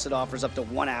leaf-free. Plus, it offers up to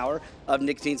 1 hour of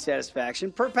nicotine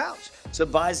satisfaction per pouch. So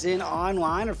buy Zyn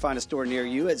online or find a store near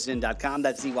you at Zyn.com.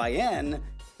 That's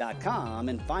ZYN.com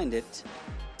and find it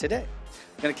today.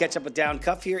 I'm going to catch up with Down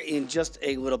Cuff here in just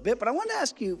a little bit, but I want to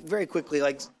ask you very quickly,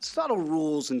 like subtle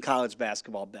rules in college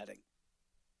basketball betting.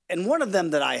 And one of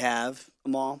them that I have,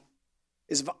 Amal,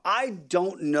 is if I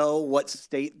don't know what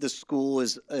state the school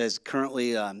is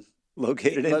currently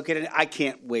located in, I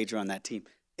can't wager on that team.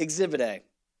 Exhibit A.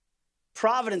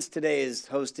 Providence today is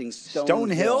hosting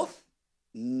Stonehill.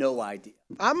 No idea.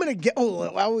 I'm going to get. Oh,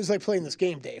 I always like playing this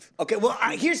game, Dave. Okay, well,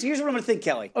 here's what I'm going to think,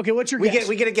 Kelly. Okay, what's your we guess?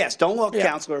 We get a guess. Don't look,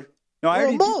 counselor. No, I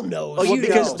already Amal knows. Oh,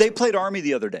 because they played Army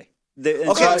the other day.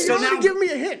 So now give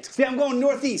me a hint. See, I'm going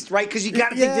northeast, right? Because you got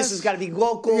to think this has got to be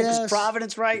local. Because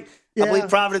Providence, right? I believe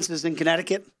Providence is in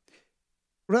Connecticut.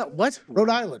 What?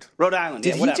 Rhode Island. Rhode Island.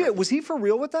 Was he for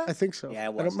real with that? I think so. Yeah,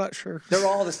 it was. But I'm not sure. They're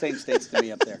all the same states to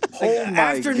me up there.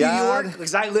 After New York,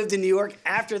 because I lived in New York.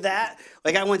 After that,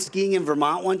 like I went skiing in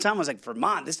Vermont one time. I was like,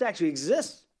 Vermont, this actually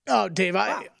exists. Oh, Dave,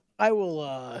 wow. I will.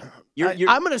 I'm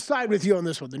going to side with you on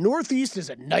this one. The Northeast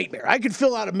is a nightmare. I could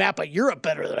fill out a map of Europe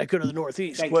better than I could of the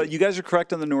Northeast. Well, you guys are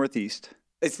correct on the Northeast.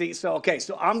 So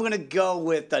I'm going to go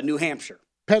with New Hampshire.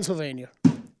 Pennsylvania.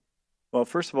 Well,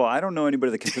 first of all, I don't know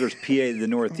anybody that considers PA the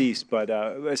Northeast, but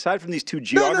aside from these two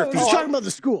geographies. No, he's talking about the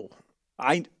school.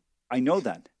 I know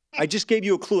that. I just gave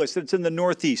you a clue. I said it's in the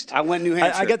Northeast. I went New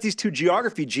Hampshire. I got these two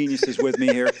geography geniuses with me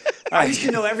here. I used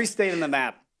to know every state on the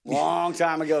map. Long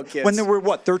time ago, kids. When there were,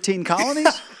 13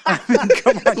 colonies? I mean,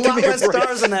 come on, a lot less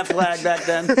stars on that flag back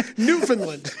then.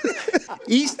 Newfoundland.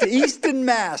 Easton,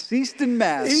 Mass. Easton,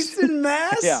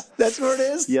 Mass? Yeah. That's where it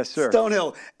is? Yes, sir.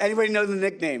 Stonehill. Anybody know the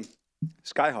nickname?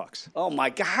 Skyhawks. Oh, my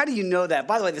God. How do you know that?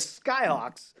 By the way, the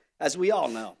Skyhawks, as we all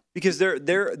know. Because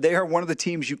they are one of the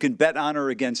teams you can bet on or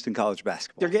against in college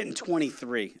basketball. They're getting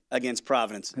 23 against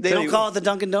Providence. They don't call it the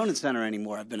Dunkin' Donuts Center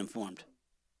anymore, I've been informed.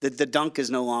 The Dunk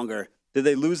is no longer. Did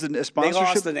they lose the sponsorship? They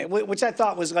lost the name, which I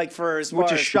thought was like for as far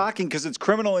Which is as shocking because it's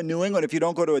criminal in New England if you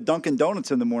don't go to a Dunkin'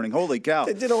 Donuts in the morning. Holy cow.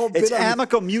 They did a whole bit It's on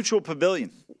Amico Mutual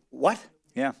Pavilion. What?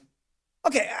 Yeah.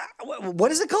 Okay, what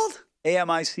is it called?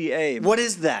 AMICA. What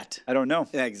is that? I don't know.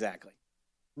 Yeah, exactly.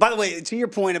 By the way, to your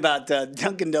point about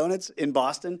Dunkin' Donuts in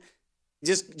Boston,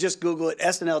 just Google it.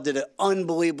 SNL did an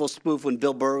unbelievable spoof when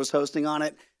Bill Burr was hosting on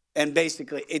it, and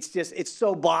basically, it's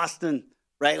so Boston,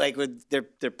 right? Like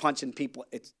they're punching people.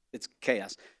 It's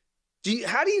chaos.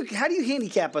 How do you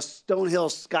handicap a Stonehill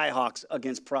Skyhawks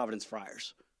against Providence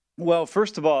Friars? Well,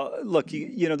 first of all, look,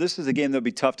 you know, this is a game that'll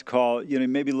be tough to call. You know,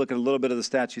 maybe look at a little bit of the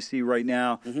stats you see right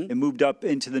now. It moved up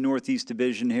into the Northeast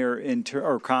Division here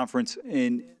or conference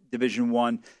in Division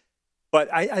I.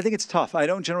 But I think it's tough. I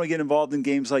don't generally get involved in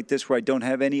games like this where I don't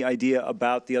have any idea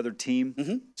about the other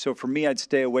team. So for me, I'd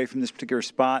stay away from this particular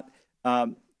spot.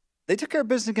 They took care of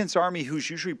business against Army, who's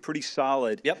usually pretty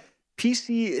solid. Yep.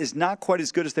 PC is not quite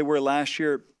as good as they were last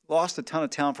year. Lost a ton of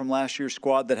talent from last year's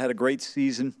squad that had a great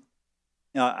season.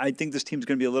 I think this team's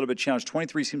going to be a little bit challenged.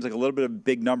 23 seems like a little bit of a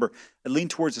big number. I lean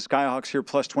towards the Skyhawks here,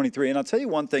 plus 23. And I'll tell you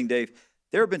one thing, Dave.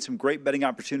 There have been some great betting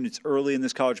opportunities early in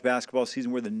this college basketball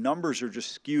season where the numbers are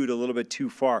just skewed a little bit too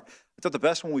far. I thought the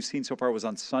best one we've seen so far was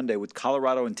on Sunday with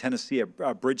Colorado and Tennessee at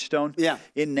Bridgestone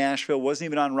in Nashville. Wasn't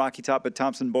even on Rocky Top at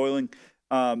Thompson-Boiling.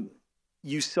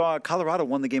 You saw Colorado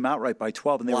won the game outright by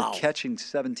 12, and they were catching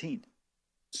 17.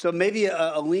 So maybe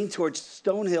a lean towards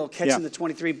Stonehill catching the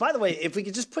 23. By the way, if we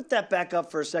could just put that back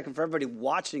up for a second for everybody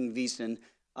watching VSiN,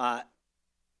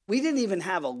 we didn't even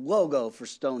have a logo for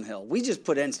Stonehill. We just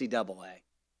put NCAA.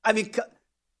 I mean,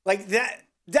 like that.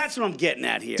 That's what I'm getting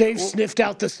at here. Dave sniffed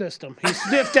out the system. He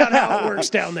sniffed out how it works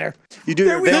down there. You do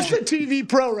your advanced. He's a TV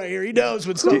pro right here. He knows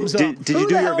when something's up. Did you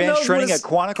do your advanced training at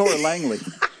Quantico or Langley?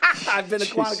 I've been to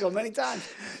Quantico many times.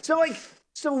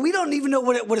 So we don't even know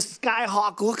what a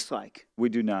Skyhawk looks like. We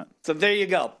do not. So there you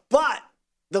go. But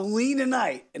the lean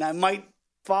tonight, and I might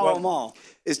follow them all,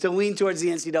 is to lean towards the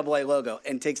NCAA logo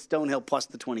and take Stonehill plus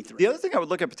the 23. The other thing I would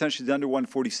look at potentially is under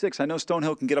 146. I know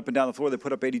Stonehill can get up and down the floor. They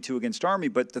put up 82 against Army,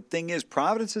 but the thing is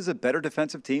Providence is a better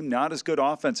defensive team, not as good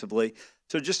offensively.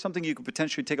 So just something you could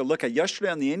potentially take a look at. Yesterday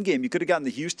on the end game, you could have gotten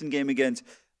the Houston game against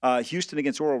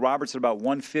Oral Roberts at about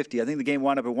 150. I think the game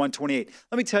wound up at 128.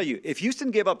 Let me tell you, if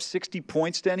Houston gave up 60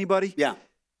 points to anybody,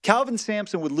 Calvin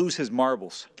Sampson would lose his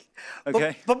marbles.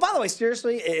 Okay. But by the way,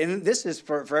 seriously, and this is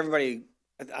for everybody.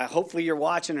 Hopefully you're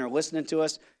watching or listening to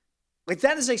us. Like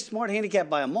that is a smart handicap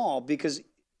by them all because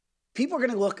people are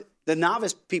going to look, the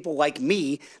novice people like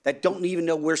me that don't even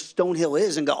know where Stonehill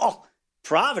is and go, oh,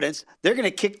 Providence, they're going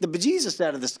to kick the bejesus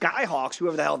out of the Skyhawks,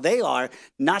 whoever the hell they are,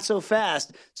 not so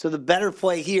fast. So the better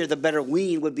play here, the better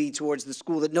lean would be towards the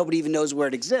school that nobody even knows where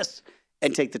it exists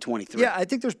and take the 23. Yeah, I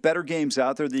think there's better games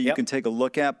out there that you can take a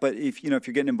look at. But if you're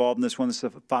getting involved in this one, this is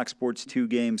a Fox Sports 2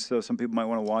 game, so some people might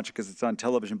want to watch it because it's on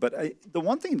television. But the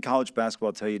one thing in college basketball,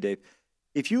 I'll tell you, Dave,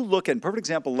 if you look at, perfect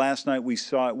example, last night we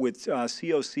saw it with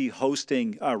COC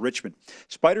hosting Richmond.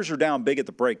 Spiders are down big at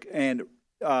the break, and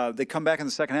they come back in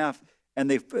the second half, and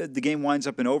the game winds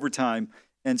up in overtime.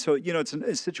 And so, it's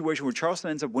a situation where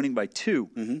Charleston ends up winning by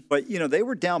 2. But, they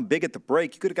were down big at the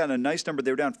break. You could have gotten a nice number.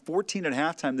 They were down 14 at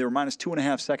halftime. They were minus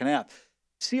 2.5 second half.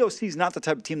 COC is not the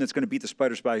type of team that's going to beat the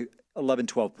Spiders by 11,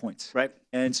 12 points. Right.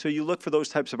 And so you look for those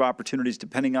types of opportunities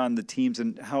depending on the teams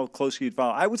and how closely you'd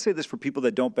follow. I would say this for people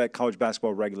that don't bet college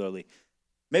basketball regularly.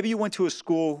 Maybe you went to a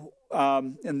school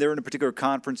and they're in a particular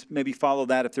conference. Maybe follow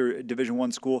that if they're a Division I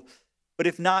school. But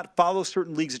if not, follow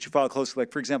certain leagues that you follow closely.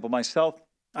 Like, for example, myself,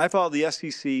 I follow the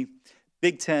SEC,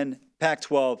 Big Ten,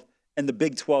 Pac-12, and the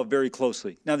Big 12 very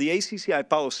closely. Now, the ACC, I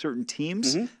follow certain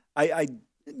teams.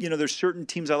 There's certain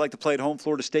teams I like to play at home.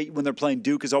 Florida State, when they're playing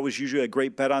Duke, is always usually a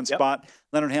great bet on spot.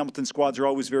 Leonard Hamilton squads are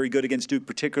always very good against Duke,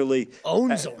 particularly.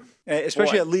 Owns them.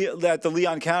 Especially at the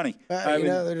Leon County.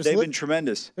 They've been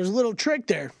tremendous. There's a little trick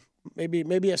there.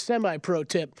 Maybe a semi-pro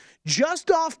tip. Just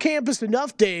off campus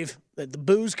enough, Dave, that the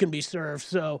booze can be served.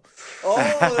 So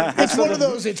it's one of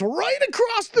those. It's right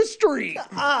across the street.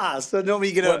 So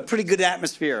nobody get a pretty good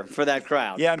atmosphere for that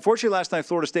crowd. Yeah, unfortunately, last night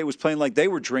Florida State was playing like they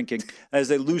were drinking as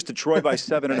they lose to Troy by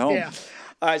 7 at home.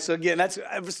 All right, so again, that's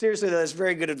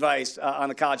very good advice on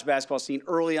the college basketball scene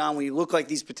early on. When you look like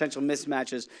these potential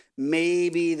mismatches,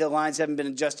 maybe the lines haven't been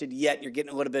adjusted yet. You're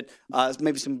getting a little bit,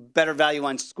 maybe some better value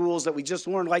on schools that we just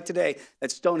learned, like today, that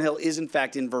Stonehill is in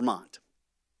fact in Vermont.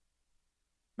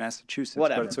 Massachusetts,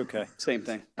 Whatever. but it's okay. Same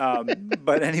thing.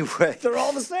 But anyway. They're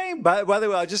all the same. By the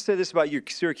way, I'll just say this about your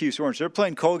Syracuse Orange. They're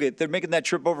playing Colgate. They're making that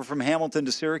trip over from Hamilton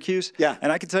to Syracuse. Yeah.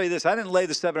 And I can tell you this, I didn't lay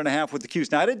the 7.5 with the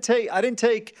Cuse. Now, I didn't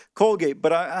take Colgate,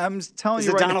 but I'm telling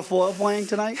you right now. Is Donald Foyle playing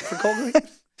tonight for Colgate?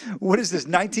 What is this,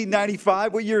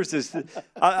 1995? What year is this?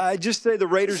 I just say the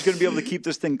Raiders are going to be able to keep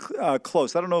this thing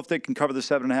close. I don't know if they can cover the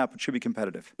 7.5, but it should be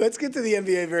competitive. Let's get to the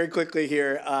NBA very quickly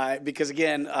here because,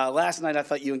 again, last night I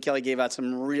thought you and Kelly gave out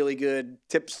some really good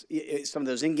tips, some of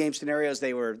those in-game scenarios.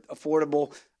 They were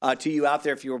affordable to you out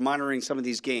there if you were monitoring some of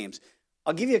these games.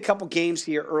 I'll give you a couple games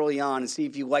here early on and see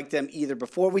if you like them either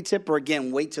before we tip or,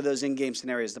 again, wait to those in-game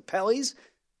scenarios. The Pellies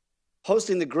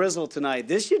hosting the Grizzle tonight.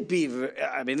 This should be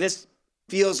 – this –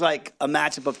 feels like a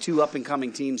matchup of two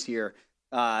up-and-coming teams here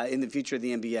in the future of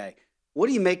the NBA. What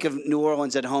do you make of New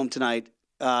Orleans at home tonight?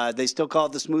 They still call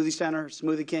it the Smoothie Center,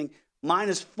 Smoothie King,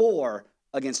 -4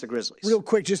 against the Grizzlies. Real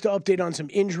quick, just to update on some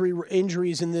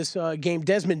injuries in this game.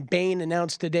 Desmond Bane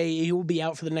announced today he will be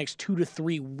out for the next 2 to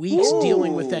 3 weeks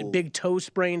dealing with that big toe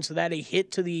sprain, so that a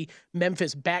hit to the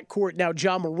Memphis backcourt. Now,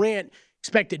 Ja Morant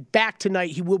expected back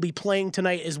tonight. He will be playing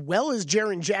tonight, as well as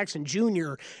Jaren Jackson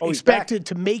Jr. expected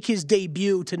to make his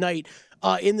debut tonight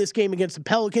in this game against the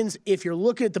Pelicans. If you're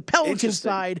looking at the Pelicans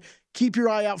side, keep your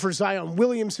eye out for Zion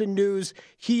Williamson news.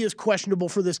 He is questionable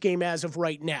for this game as of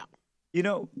right now. You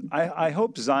know, I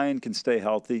hope Zion can stay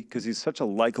healthy because he's such a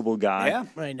likable guy. Yeah,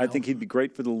 I know. I think he'd be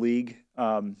great for the league.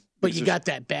 But you got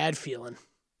that bad feeling.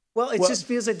 Well, it just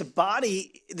feels like the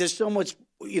body, there's so much,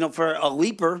 for a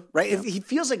leaper, right? Yeah. He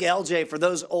feels like LJ, for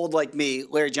those old like me,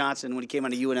 Larry Johnson, when he came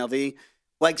out of UNLV,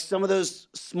 like some of those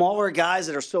smaller guys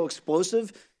that are so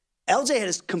explosive. LJ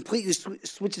had to completely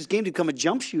switch his game to become a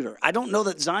jump shooter. I don't know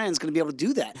that Zion's going to be able to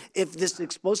do that if this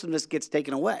explosiveness gets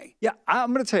taken away. Yeah,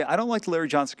 I'm going to tell you, I don't like the Larry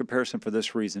Johnson comparison for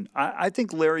this reason. I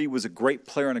think Larry was a great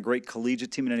player on a great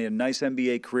collegiate team and he had a nice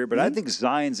NBA career, but I think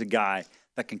Zion's a guy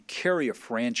that can carry a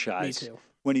franchise. Me too.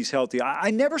 When he's healthy. I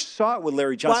never saw it with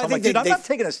Larry Johnson. I'm not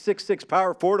taking a 6'6"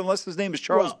 power forward unless his name is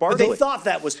Charles Barkley. They thought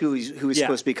that was who he's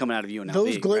supposed to be coming out of UNLV.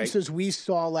 Those glimpses we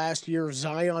saw last year,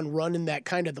 Zion running that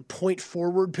kind of the point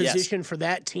forward position for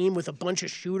that team with a bunch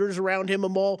of shooters around him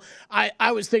and all.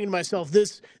 I was thinking to myself,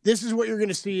 this is what you're going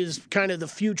to see is kind of the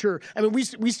future. I mean, we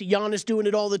see Giannis doing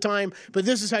it all the time, but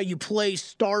this is how you play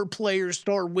star players,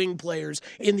 star wing players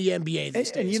in the NBA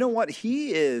these days. And you know what?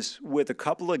 He is with a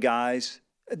couple of guys.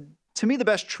 To me, the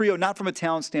best trio, not from a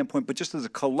talent standpoint, but just as a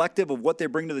collective of what they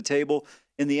bring to the table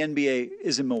in the NBA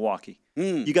is in Milwaukee.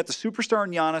 You got the superstar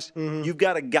in Giannis. You've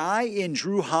got a guy in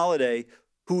Drew Holiday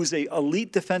who's an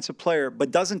elite defensive player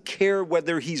but doesn't care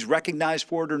whether he's recognized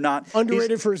for it or not.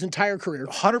 Underrated for his entire career.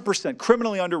 100%.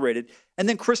 Criminally underrated. And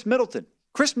then Chris Middleton.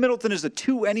 Chris Middleton is a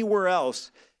 2 anywhere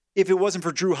else if it wasn't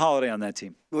for Drew Holiday on that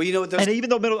team. Well, you know what? And even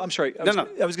though I was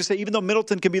going to say, even though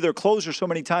Middleton can be their closer so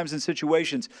many times in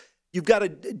situations, you've got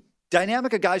a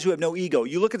dynamic of guys who have no ego.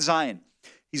 You look at Zion.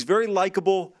 He's very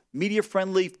likable,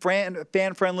 media-friendly,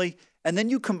 fan-friendly, and then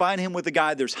you combine him with a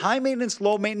guy, there's high maintenance,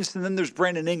 low maintenance, and then there's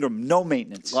Brandon Ingram, no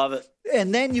maintenance. Love it.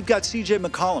 And then you've got C.J.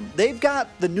 McCollum. They've got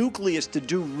the nucleus to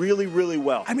do really, really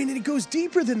well. I mean, and it goes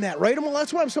deeper than that, right? Well,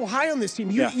 that's why I'm so high on this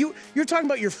team. You're talking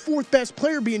about your fourth best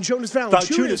player being Jonas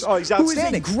Valanciunas, oh, he's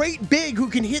outstanding. Who is a great big who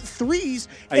can hit threes,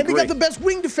 and they got the best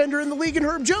wing defender in the league in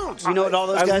Herb Jones. You know what all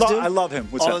those guys do? I love him.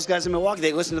 Those guys in Milwaukee,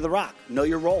 they listen to The Rock. Know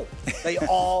your role. They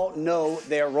all know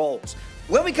their roles.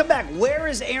 When we come back, where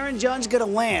is Aaron Judge going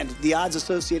to land? The odds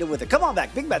associated with it. Come on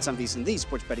back. Big Bets on VSiN, the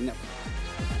Sports Betting Network.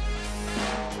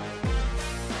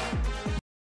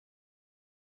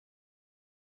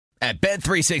 At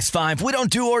Bet365, we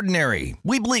don't do ordinary.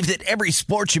 We believe that every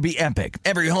sport should be epic.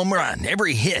 Every home run,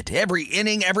 every hit, every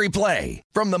inning, every play.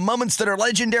 From the moments that are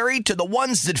legendary to the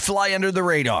ones that fly under the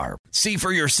radar. See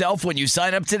for yourself when you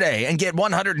sign up today and get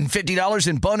 $150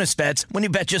 in bonus bets when you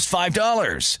bet just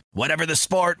 $5. Whatever the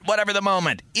sport, whatever the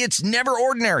moment, it's never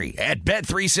ordinary at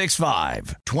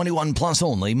Bet365. 21 plus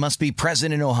only. Must be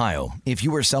present in Ohio. If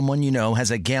you or someone you know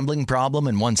has a gambling problem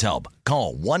and wants help,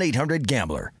 call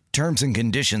 1-800-GAMBLER. Terms and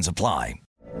conditions apply.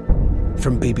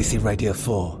 From BBC Radio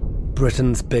 4,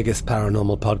 Britain's biggest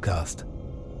paranormal podcast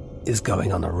is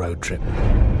going on a road trip.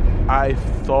 I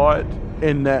thought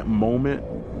in that moment,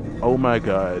 oh my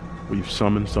God, we've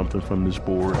summoned something from this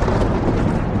board.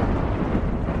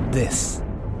 This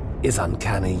is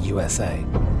Uncanny USA.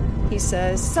 He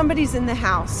says, somebody's in the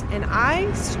house, and I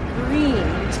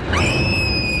screamed.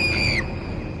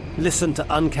 Listen to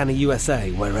Uncanny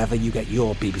USA wherever you get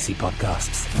your BBC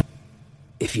podcasts,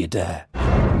 if you dare.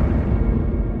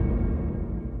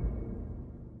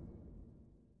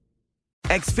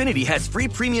 Xfinity has free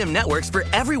premium networks for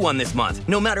everyone this month,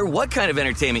 no matter what kind of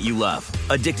entertainment you love.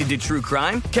 Addicted to true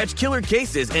crime? Catch killer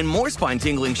cases and more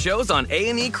spine-tingling shows on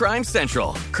A&E Crime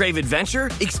Central. Crave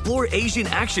adventure? Explore Asian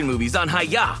action movies on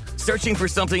Hi-YAH. Searching for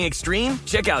something extreme?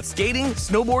 Check out skating,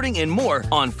 snowboarding, and more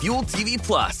on Fuel TV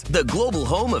Plus, the global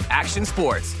home of action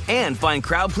sports. And find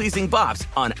crowd-pleasing bops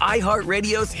on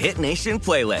iHeartRadio's Hit Nation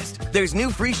playlist. There's new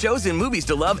free shows and movies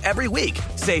to love every week.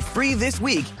 Say free this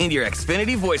week in your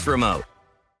Xfinity voice remote.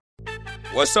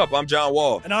 What's up? I'm John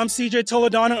Wall. And I'm CJ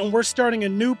Toledano, and we're starting a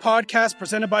new podcast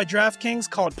presented by DraftKings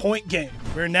called Point Game.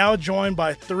 We're now joined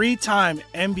by three-time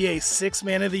NBA Sixth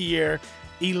Man of the Year,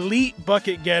 elite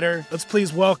bucket getter. Let's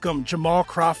please welcome Jamal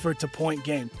Crawford to Point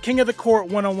Game. King of the Court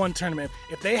one-on-one tournament.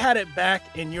 If they had it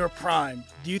back in your prime,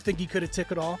 do you think you could have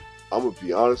took it all? I'm going to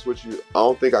be honest with you. I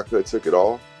don't think I could have took it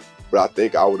all, but I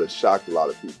think I would have shocked a lot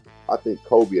of people. I think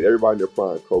Kobe and everybody in their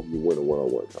prime, Kobe would win a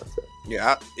one-on-one contest.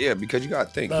 Yeah, because you got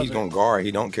to think. He's going to guard.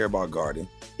 He don't care about guarding.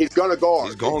 He's going to guard.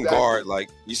 He's going to guard. Like,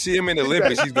 you see him in the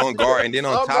Olympics, he's going to guard. And then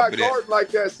on top of that. I'm not guarding like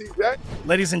that, CJ.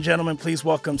 Ladies and gentlemen, please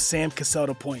welcome Sam Cassell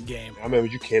to Point Game. I remember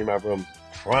you came in my room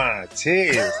crying,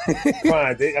 tears.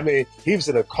 Crying. I mean, he was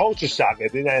in a culture shock. And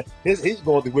then he's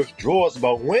going through withdrawals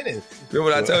about winning.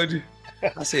 Remember what I told you?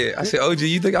 I said, OG,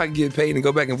 you think I can get paid and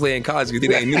go back and play in college because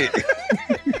it ain't it?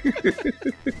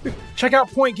 Check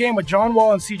out Point Game with John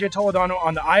Wall and CJ Toledano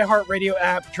on the iHeartRadio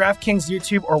app, DraftKings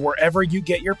YouTube, or wherever you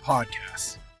get your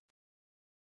podcasts.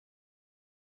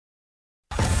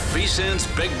 VSiN's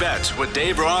Big Bets with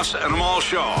Dave Ross and Amal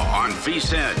Shaw on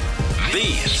VSiN, the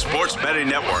sports betting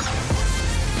network.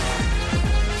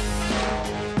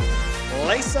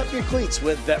 Lace up your cleats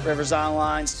with BetRivers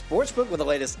Online Sportsbook with the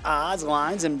latest odds,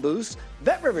 lines, and boosts.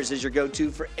 BetRivers is your go-to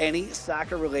for any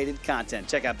soccer-related content.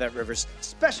 Check out BetRivers'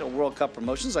 special World Cup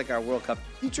promotions like our World Cup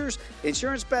Futures,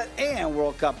 Insurance Bet, and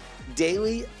World Cup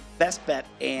Daily Best Bet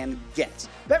and Gets.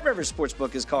 BetRivers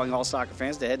Sportsbook is calling all soccer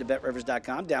fans to head to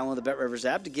BetRivers.com, download the BetRivers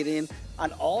app to get in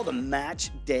on all the match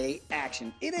day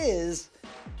action. It is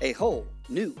a whole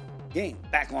new game.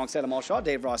 Back alongside Amal Shaw,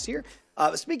 Dave Ross here.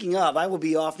 Speaking of, I will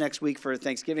be off next week for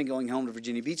Thanksgiving, going home to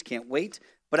Virginia Beach. Can't wait.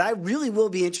 But I really will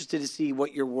be interested to see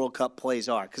what your World Cup plays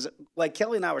are. Because like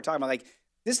Kelly and I were talking about, like,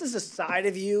 this is a side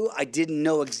of you I didn't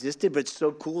know existed, but it's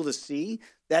so cool to see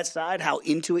that side, how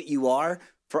into it you are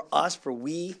for us, for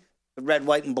we, the red,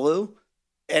 white, and blue.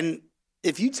 And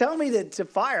if you tell me to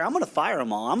fire, I'm going to fire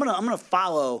them all. I'm going to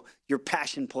follow your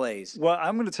passion plays. Well,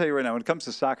 I'm going to tell you right now, when it comes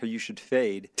to soccer, you should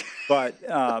fade. But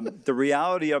the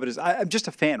reality of it is, I'm just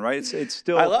a fan, right? It's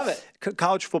still. I love it.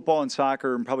 College football and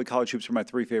soccer and probably college hoops are my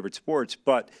three favorite sports.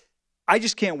 But I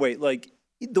just can't wait. Like,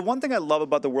 the one thing I love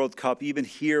about the World Cup, even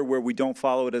here where we don't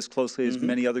follow it as closely as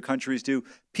many other countries do,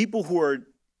 people who are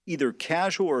either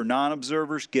casual or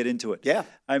non-observers get into it. Yeah.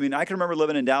 I mean, I can remember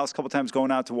living in Dallas a couple times, going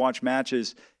out to watch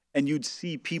matches, and you'd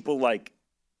see people like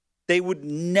they would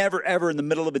never, ever in the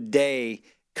middle of a day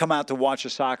come out to watch a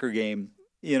soccer game,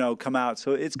 come out.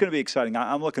 So it's going to be exciting.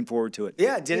 I'm looking forward to it.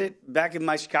 Yeah, I did it back in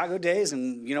my Chicago days,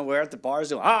 and, we're at the bars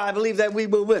doing, I believe that we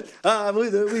will win. I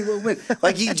believe that we will win.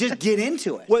 Like, you just get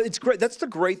into it. Well, it's great. That's the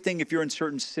great thing if you're in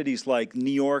certain cities like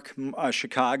New York,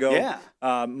 Chicago,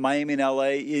 Miami, and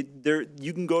L.A.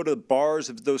 You can go to bars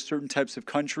of those certain types of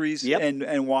countries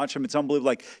and watch them. It's unbelievable.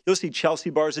 Like, you'll see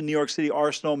Chelsea bars in New York City,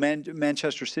 Arsenal,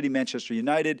 Manchester City, Manchester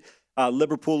United,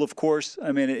 Liverpool, of course.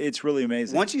 I mean, it's really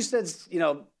amazing. Once you said,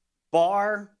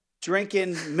 bar,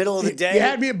 drinking, middle of the day. You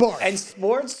had me at bar. And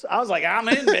sports, I was like, I'm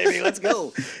in, baby. Let's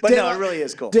go. But Dave, no, it really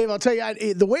is cool. Dave, I'll tell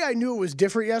you, the way I knew it was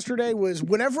different yesterday was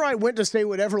whenever I went to say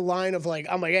whatever line of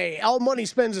I'm like, hey, all money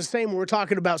spends the same when we're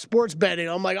talking about sports betting.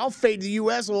 I'm like, I'll fade the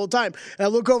U.S. the whole time. And I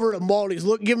look over at Amal, he's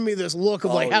giving me this look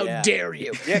of how dare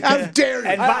you? How dare you?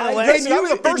 And by the way, you were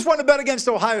the first one to bet against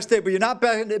Ohio State, but you're not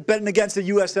betting against the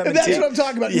USMNT. And that's what I'm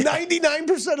talking about.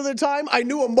 99% of the time, I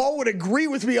knew Amal would agree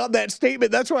with me on that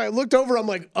statement. That's why I looked over. I'm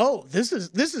like, oh, this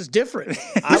is different.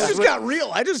 This just got real.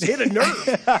 I just hit a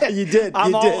nerve. You did.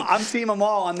 I'm Team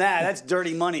Amal on that. That's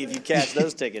dirty money if you cash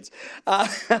those tickets.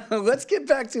 Let's get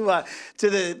back to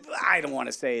the. I don't want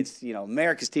to say it's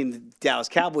America's team, the Dallas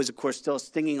Cowboys, of course, still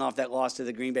stinging off that loss to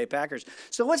the Green Bay Packers.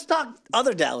 So let's talk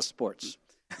other Dallas sports.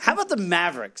 How about the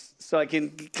Mavericks? So I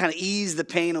can kind of ease the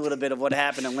pain a little bit of what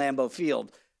happened at Lambeau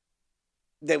Field.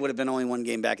 They would have been only one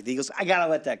game back at the Eagles. I gotta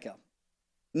let that go.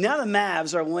 Now the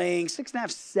Mavs are laying 6.5,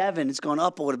 7. It's gone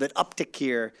up a little bit, uptick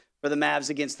here for the Mavs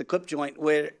against the clip joint,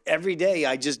 where every day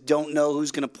I just don't know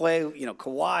who's going to play.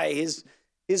 Kawhi, his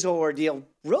his whole ordeal.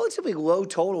 Relatively low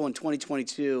total in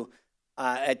 2022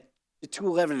 at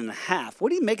 211.5. What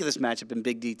do you make of this matchup in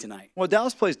Big D tonight? Well,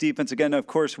 Dallas plays defense again. Of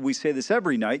course, we say this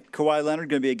every night. Kawhi Leonard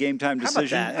going to be a game-time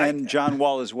decision, and John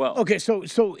Wall as well. Okay,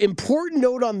 so important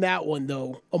note on that one,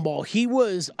 though, Amal.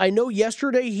 I know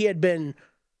yesterday he had been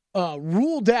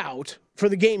ruled out for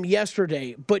the game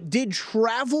yesterday, but did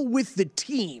travel with the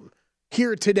team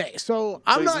here today. So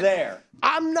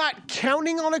I'm not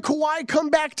counting on a Kawhi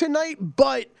comeback tonight,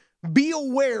 but be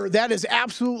aware that is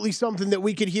absolutely something that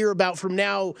we could hear about from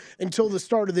now until the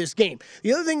start of this game.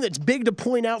 The other thing that's big to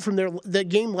point out from the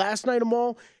game last night,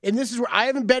 Amal, and this is where I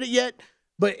haven't bet it yet,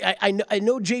 but I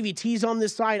know JVT's on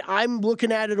this side. I'm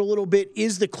looking at it a little bit.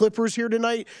 Is the Clippers here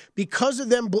tonight? Because of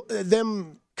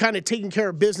them kind of taking care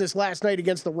of business last night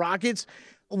against the Rockets,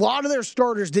 a lot of their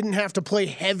starters didn't have to play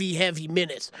heavy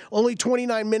minutes. Only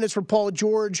 29 minutes for Paul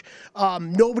George.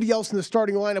 Nobody else in the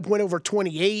starting lineup went over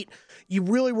 28. You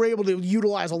really were able to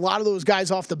utilize a lot of those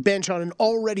guys off the bench on an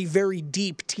already very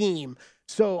deep team.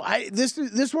 So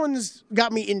this one's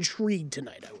got me intrigued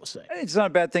tonight, I will say. It's not a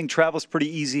bad thing. Travel's pretty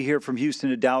easy here from Houston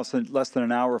to Dallas, in less than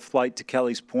an hour flight to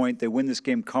Kelly's point. They win this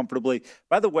game comfortably.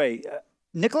 By the way,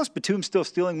 Nicholas Batum's still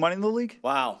stealing money in the league?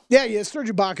 Wow. Yeah, Serge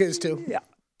Ibaka is too. Yeah.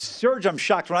 Serge, I'm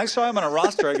shocked. When I saw him on a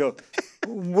roster, I go,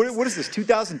 what is this,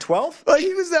 2012?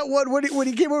 He was that one when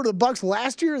he came over to the Bucks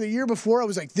last year or the year before. I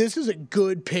was like, this is a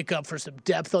good pickup for some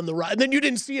depth on the roster. And then you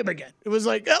didn't see him again. It was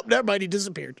like, oh, never mind, he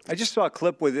disappeared. I just saw a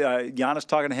clip with Giannis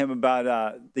talking to him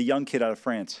about the young kid out of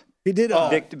France. He did.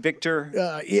 Victor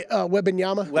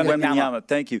Wembanyama. Wembanyama,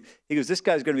 thank you. He goes, this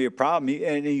guy's going to be a problem.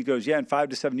 He goes, yeah, in 5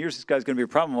 to 7 years, this guy's going to be a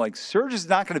problem. I'm like, Serge is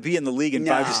not going to be in the league in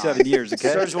 5 to 7 years,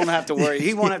 okay? Serge won't have to worry.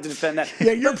 He won't have to defend that.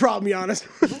 Yeah, your problem, Giannis.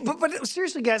 but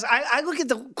seriously, guys, I look at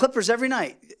the Clippers every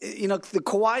night. You know, the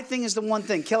Kawhi thing is the one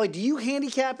thing. Kelly, do you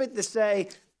handicap it to say,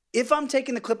 if I'm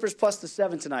taking the Clippers plus the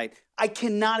 7 tonight, I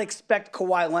cannot expect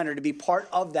Kawhi Leonard to be part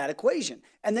of that equation.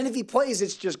 And then if he plays,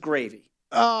 it's just gravy.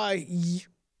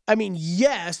 I mean,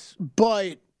 yes,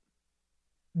 but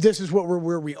this is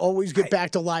where we always get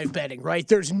back to live betting, right?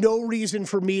 There's no reason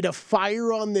for me to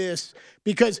fire on this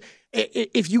because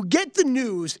if you get the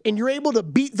news and you're able to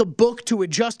beat the book to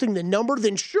adjusting the number,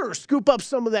 then sure, scoop up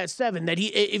some of that 7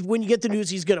 that when you get the news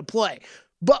he's going to play.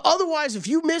 But otherwise, if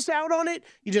you miss out on it,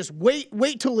 you just wait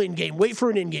till in-game. Wait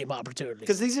for an in-game opportunity.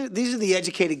 Because these are the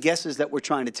educated guesses that we're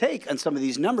trying to take on some of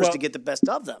these numbers to get the best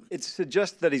of them. It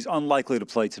suggests that he's unlikely to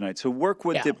play tonight. So work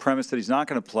with the premise that he's not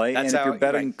going to play. And if you're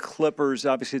betting Clippers,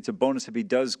 obviously it's a bonus if he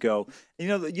does go. You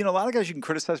know, a lot of guys you can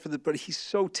criticize for this, but he's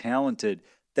so talented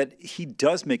that he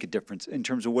does make a difference in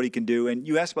terms of what he can do. And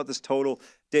you asked about this total,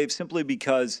 Dave, simply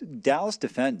because Dallas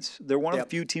defends. They're one of the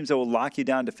few teams that will lock you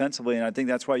down defensively, and I think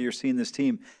that's why you're seeing this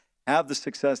team have the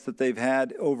success that they've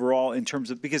had overall in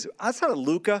terms of – because outside of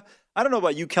Luka, I don't know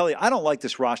about you, Kelly, I don't like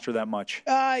this roster that much.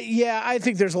 Yeah, I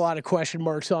think there's a lot of question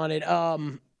marks on it.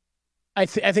 I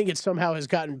think it somehow has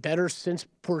gotten better since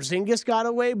Porzingis got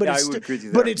away, but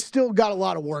it's still got a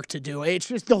lot of work to do. It's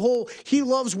just he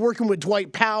loves working with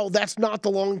Dwight Powell. That's not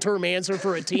the long-term answer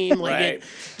for a team. Like it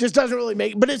just doesn't really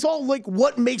make, but it's all like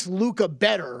what makes Luka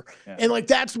better. Yeah. And like,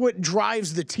 that's what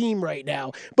drives the team right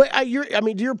now. But to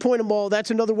your point, Amal,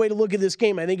 that's another way to look at this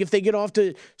game. I think if they get off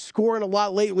to scoring a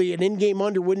lot lately, an in-game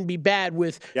under wouldn't be bad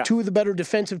with two of the better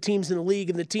defensive teams in the league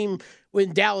and the team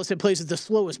in Dallas that plays at the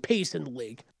slowest pace in the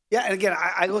league. Yeah, and again,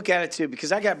 I look at it, too,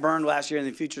 because I got burned last year in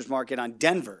the futures market on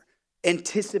Denver,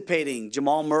 anticipating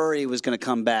Jamal Murray was going to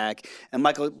come back and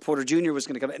Michael Porter Jr. was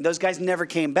going to come back. And those guys never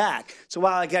came back. So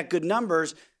while I got good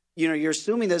numbers, you're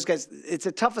assuming those guys – it's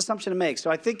a tough assumption to make. So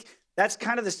I think that's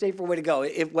kind of the safer way to go.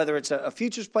 Whether it's a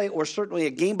futures play or certainly a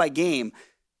game-by-game,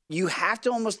 you have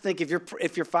to almost think if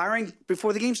you're firing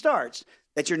before the game starts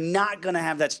that you're not going to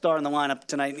have that star in the lineup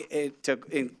tonight to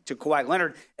Kawhi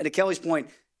Leonard. And to Kelly's point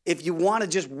 – if you want to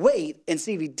just wait and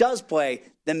see if he does play,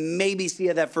 then maybe see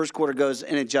how that first quarter goes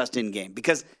and adjust in game.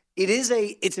 Because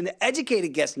it's an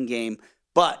educated guessing game,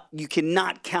 but you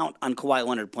cannot count on Kawhi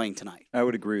Leonard playing tonight. I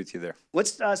would agree with you there.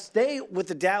 Let's stay with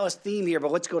the Dallas theme here,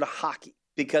 but let's go to hockey.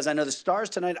 Because I know the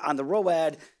Stars tonight on the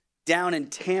Road down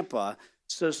in Tampa.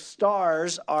 So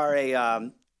Stars are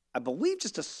I believe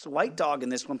just a slight dog in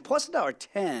this one, plus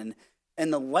 $1.10.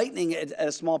 And the Lightning at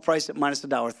a small price at minus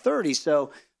 $1.30.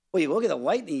 So well, you look at the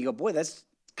Lightning, you go, boy, that's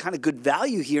kind of good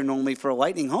value here normally for a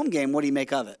Lightning home game. What do you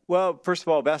make of it? Well, first of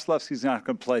all, Vasilevsky's not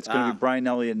going to play. It's going to be Brian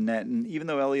Elliott in net. And even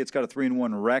though Elliott's got a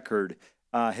 3-1 record,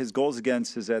 his goals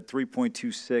against is at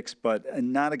 3.26, but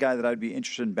not a guy that I'd be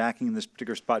interested in backing in this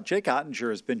particular spot. Jake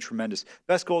Ottinger has been tremendous.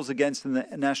 Best goals against in the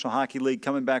National Hockey League,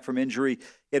 coming back from injury.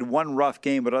 He had one rough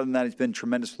game, but other than that, he's been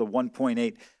tremendous with a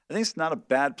 1.8. I think it's not a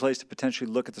bad place to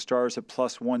potentially look at the Stars at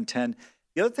plus 110.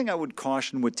 The other thing I would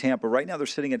caution with Tampa, right now they're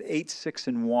sitting at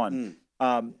 8-6-1.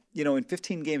 In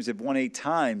 15 games, they've won 8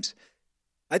 times.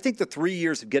 I think the 3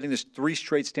 years of getting this 3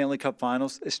 straight Stanley Cup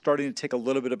finals is starting to take a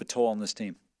little bit of a toll on this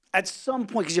team. At some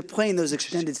point, because you're playing those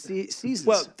extended seasons.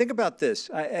 Well, think about this.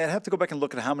 I have to go back and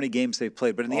look at how many games they've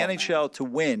played. But in the NHL, to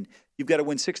win, you've got to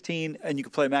win 16, and you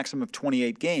can play a maximum of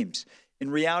 28 games. In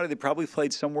reality, they probably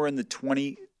played somewhere in the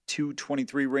 22,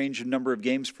 23 range of number of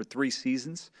games for 3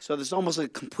 seasons. So there's almost a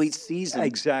complete season.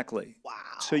 Exactly. Wow.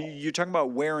 So you're talking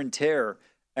about wear and tear,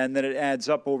 and then it adds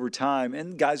up over time.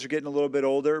 And guys are getting a little bit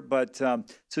older. But so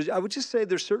I would just say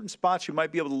there's certain spots you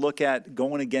might be able to look at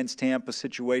going against Tampa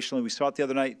situationally. We saw it the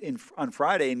other night on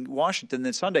Friday in Washington,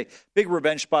 then Sunday. Big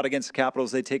revenge spot against the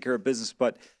Capitals. They take care of business.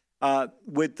 But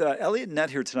with Elliott and Net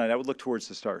here tonight, I would look towards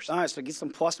the Stars. All right, so get some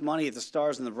plus money at the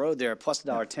Stars on the road there, plus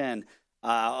 $1.10.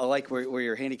 I like where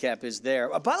your handicap is there.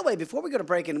 By the way, before we go to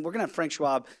break, and we're going to have Frank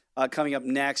Schwab coming up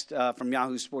next from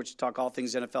Yahoo Sports to talk all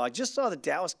things NFL. I just saw that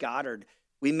Dallas Goedert.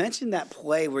 We mentioned that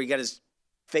play where he got his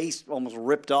face almost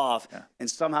ripped off, and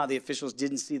somehow the officials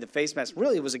didn't see the face mask.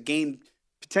 Really, it was a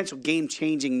potential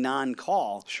game-changing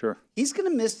non-call. Sure. He's going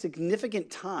to miss significant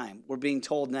time, we're being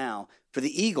told now, for the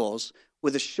Eagles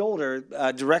with a shoulder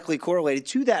directly correlated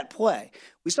to that play.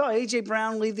 We saw A.J.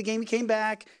 Brown leave the game. He came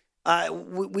back.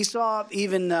 We saw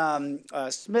even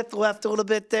Smith left a little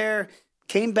bit there,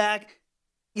 came back.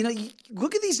 You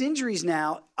look at these injuries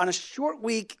now on a short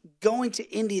week going to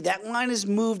Indy. That line has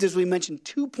moved, as we mentioned,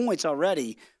 2 points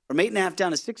already from 8.5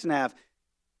 down to 6.5.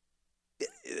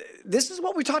 This is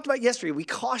what we talked about yesterday. We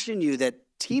cautioned you that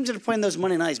teams that are playing those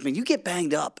Monday nights, man, you get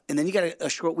banged up, and then you got a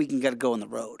short week and you got to go on the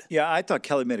road. Yeah, I thought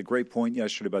Kelly made a great point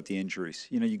yesterday about the injuries.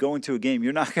 You go into a game,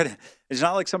 you're not going to – it's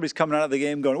not like somebody's coming out of the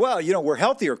game going, well, we're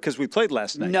healthier because we played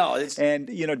last night. No. And,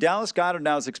 Dallas Goedert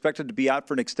now is expected to be out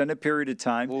for an extended period of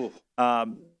time.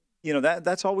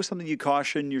 That's always something you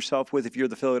caution yourself with if you're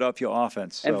the Philadelphia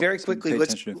offense. So and very quickly,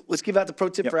 let's give out the pro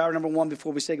tip for hour number 1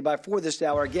 before we say goodbye for this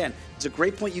hour. Again, it's a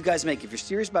great point you guys make. If you're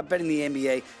serious about betting the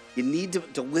NBA, you need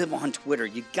to live on Twitter.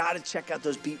 You got to check out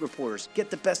those beat reporters. Get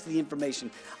the best of the information,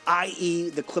 i.e.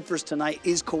 the Clippers tonight.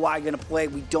 Is Kawhi going to play?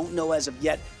 We don't know as of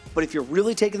yet. But if you're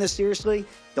really taking this seriously,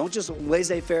 don't just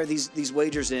laissez-faire these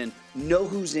wagers in. Know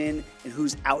who's in and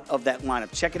who's out of that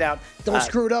lineup. Check it out. Don't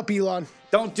screw it up, Elon.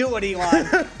 Don't do it,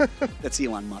 Elon. That's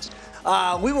Elon Musk.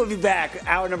 We will be back.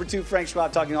 Hour number 2, Frank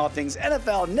Schwab talking all things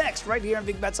NFL next, right here on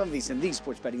Big Bets on VSiN, the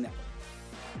Sports Betting Network.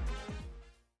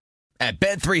 At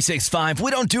Bet365, we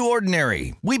don't do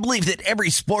ordinary. We believe that every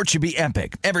sport should be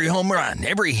epic. Every home run,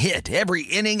 every hit, every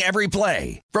inning, every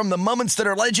play. From the moments that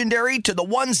are legendary to the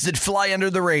ones that fly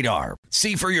under the radar.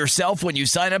 See for yourself when you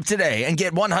sign up today and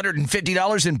get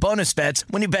 $150 in bonus bets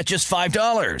when you bet just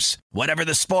 $5. Whatever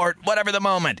the sport, whatever the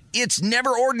moment, it's never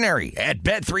ordinary at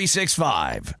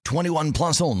Bet365. 21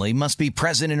 plus only. Must be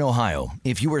present in Ohio.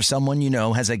 If you or someone you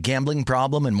know has a gambling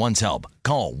problem and wants help,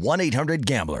 call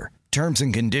 1-800-GAMBLER. Terms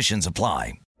and conditions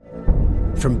apply.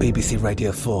 From BBC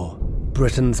Radio 4,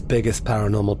 Britain's biggest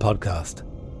paranormal podcast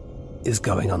is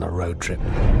going on a road trip.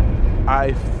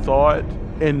 I thought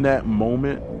in that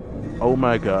moment, oh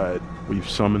my God, we've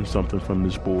summoned something from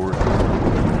this board.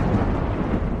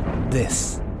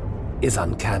 This is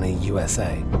Uncanny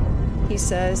USA. He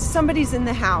says, somebody's in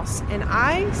the house, and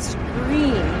I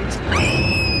screamed.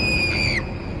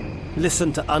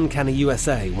 Listen to Uncanny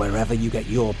USA wherever you get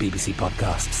your BBC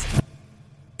podcasts,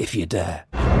 if you dare.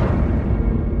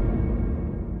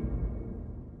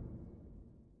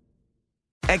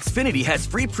 Xfinity has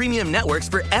free premium networks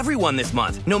for everyone this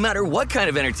month, no matter what kind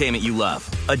of entertainment you love.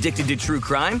 Addicted to true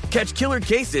crime? Catch killer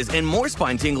cases and more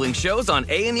spine-tingling shows on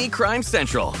A&E Crime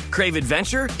Central. Crave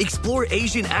adventure? Explore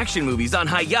Asian action movies on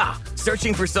Hi-YAH.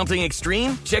 Searching for something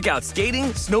extreme? Check out skating,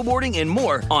 snowboarding, and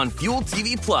more on Fuel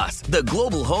TV Plus, the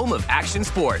global home of action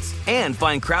sports. And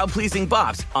find crowd-pleasing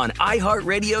bops on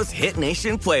iHeartRadio's Hit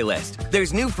Nation playlist.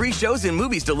 There's new free shows and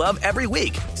movies to love every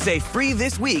week. Say free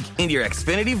this week in your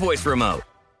Xfinity voice remote.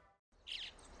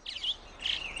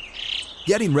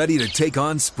 Getting ready to take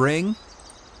on spring?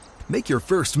 Make your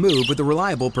first move with the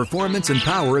reliable performance and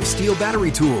power of Steel battery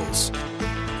tools.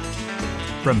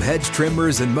 From hedge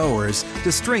trimmers and mowers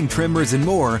to string trimmers and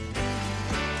more,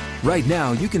 right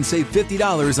now you can save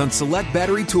 $50 on select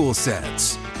battery tool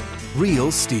sets.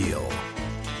 Real Steel.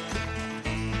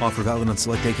 Offer valid on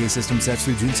select AK system sets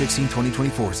through June 16,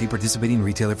 2024. See participating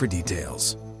retailer for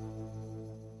details.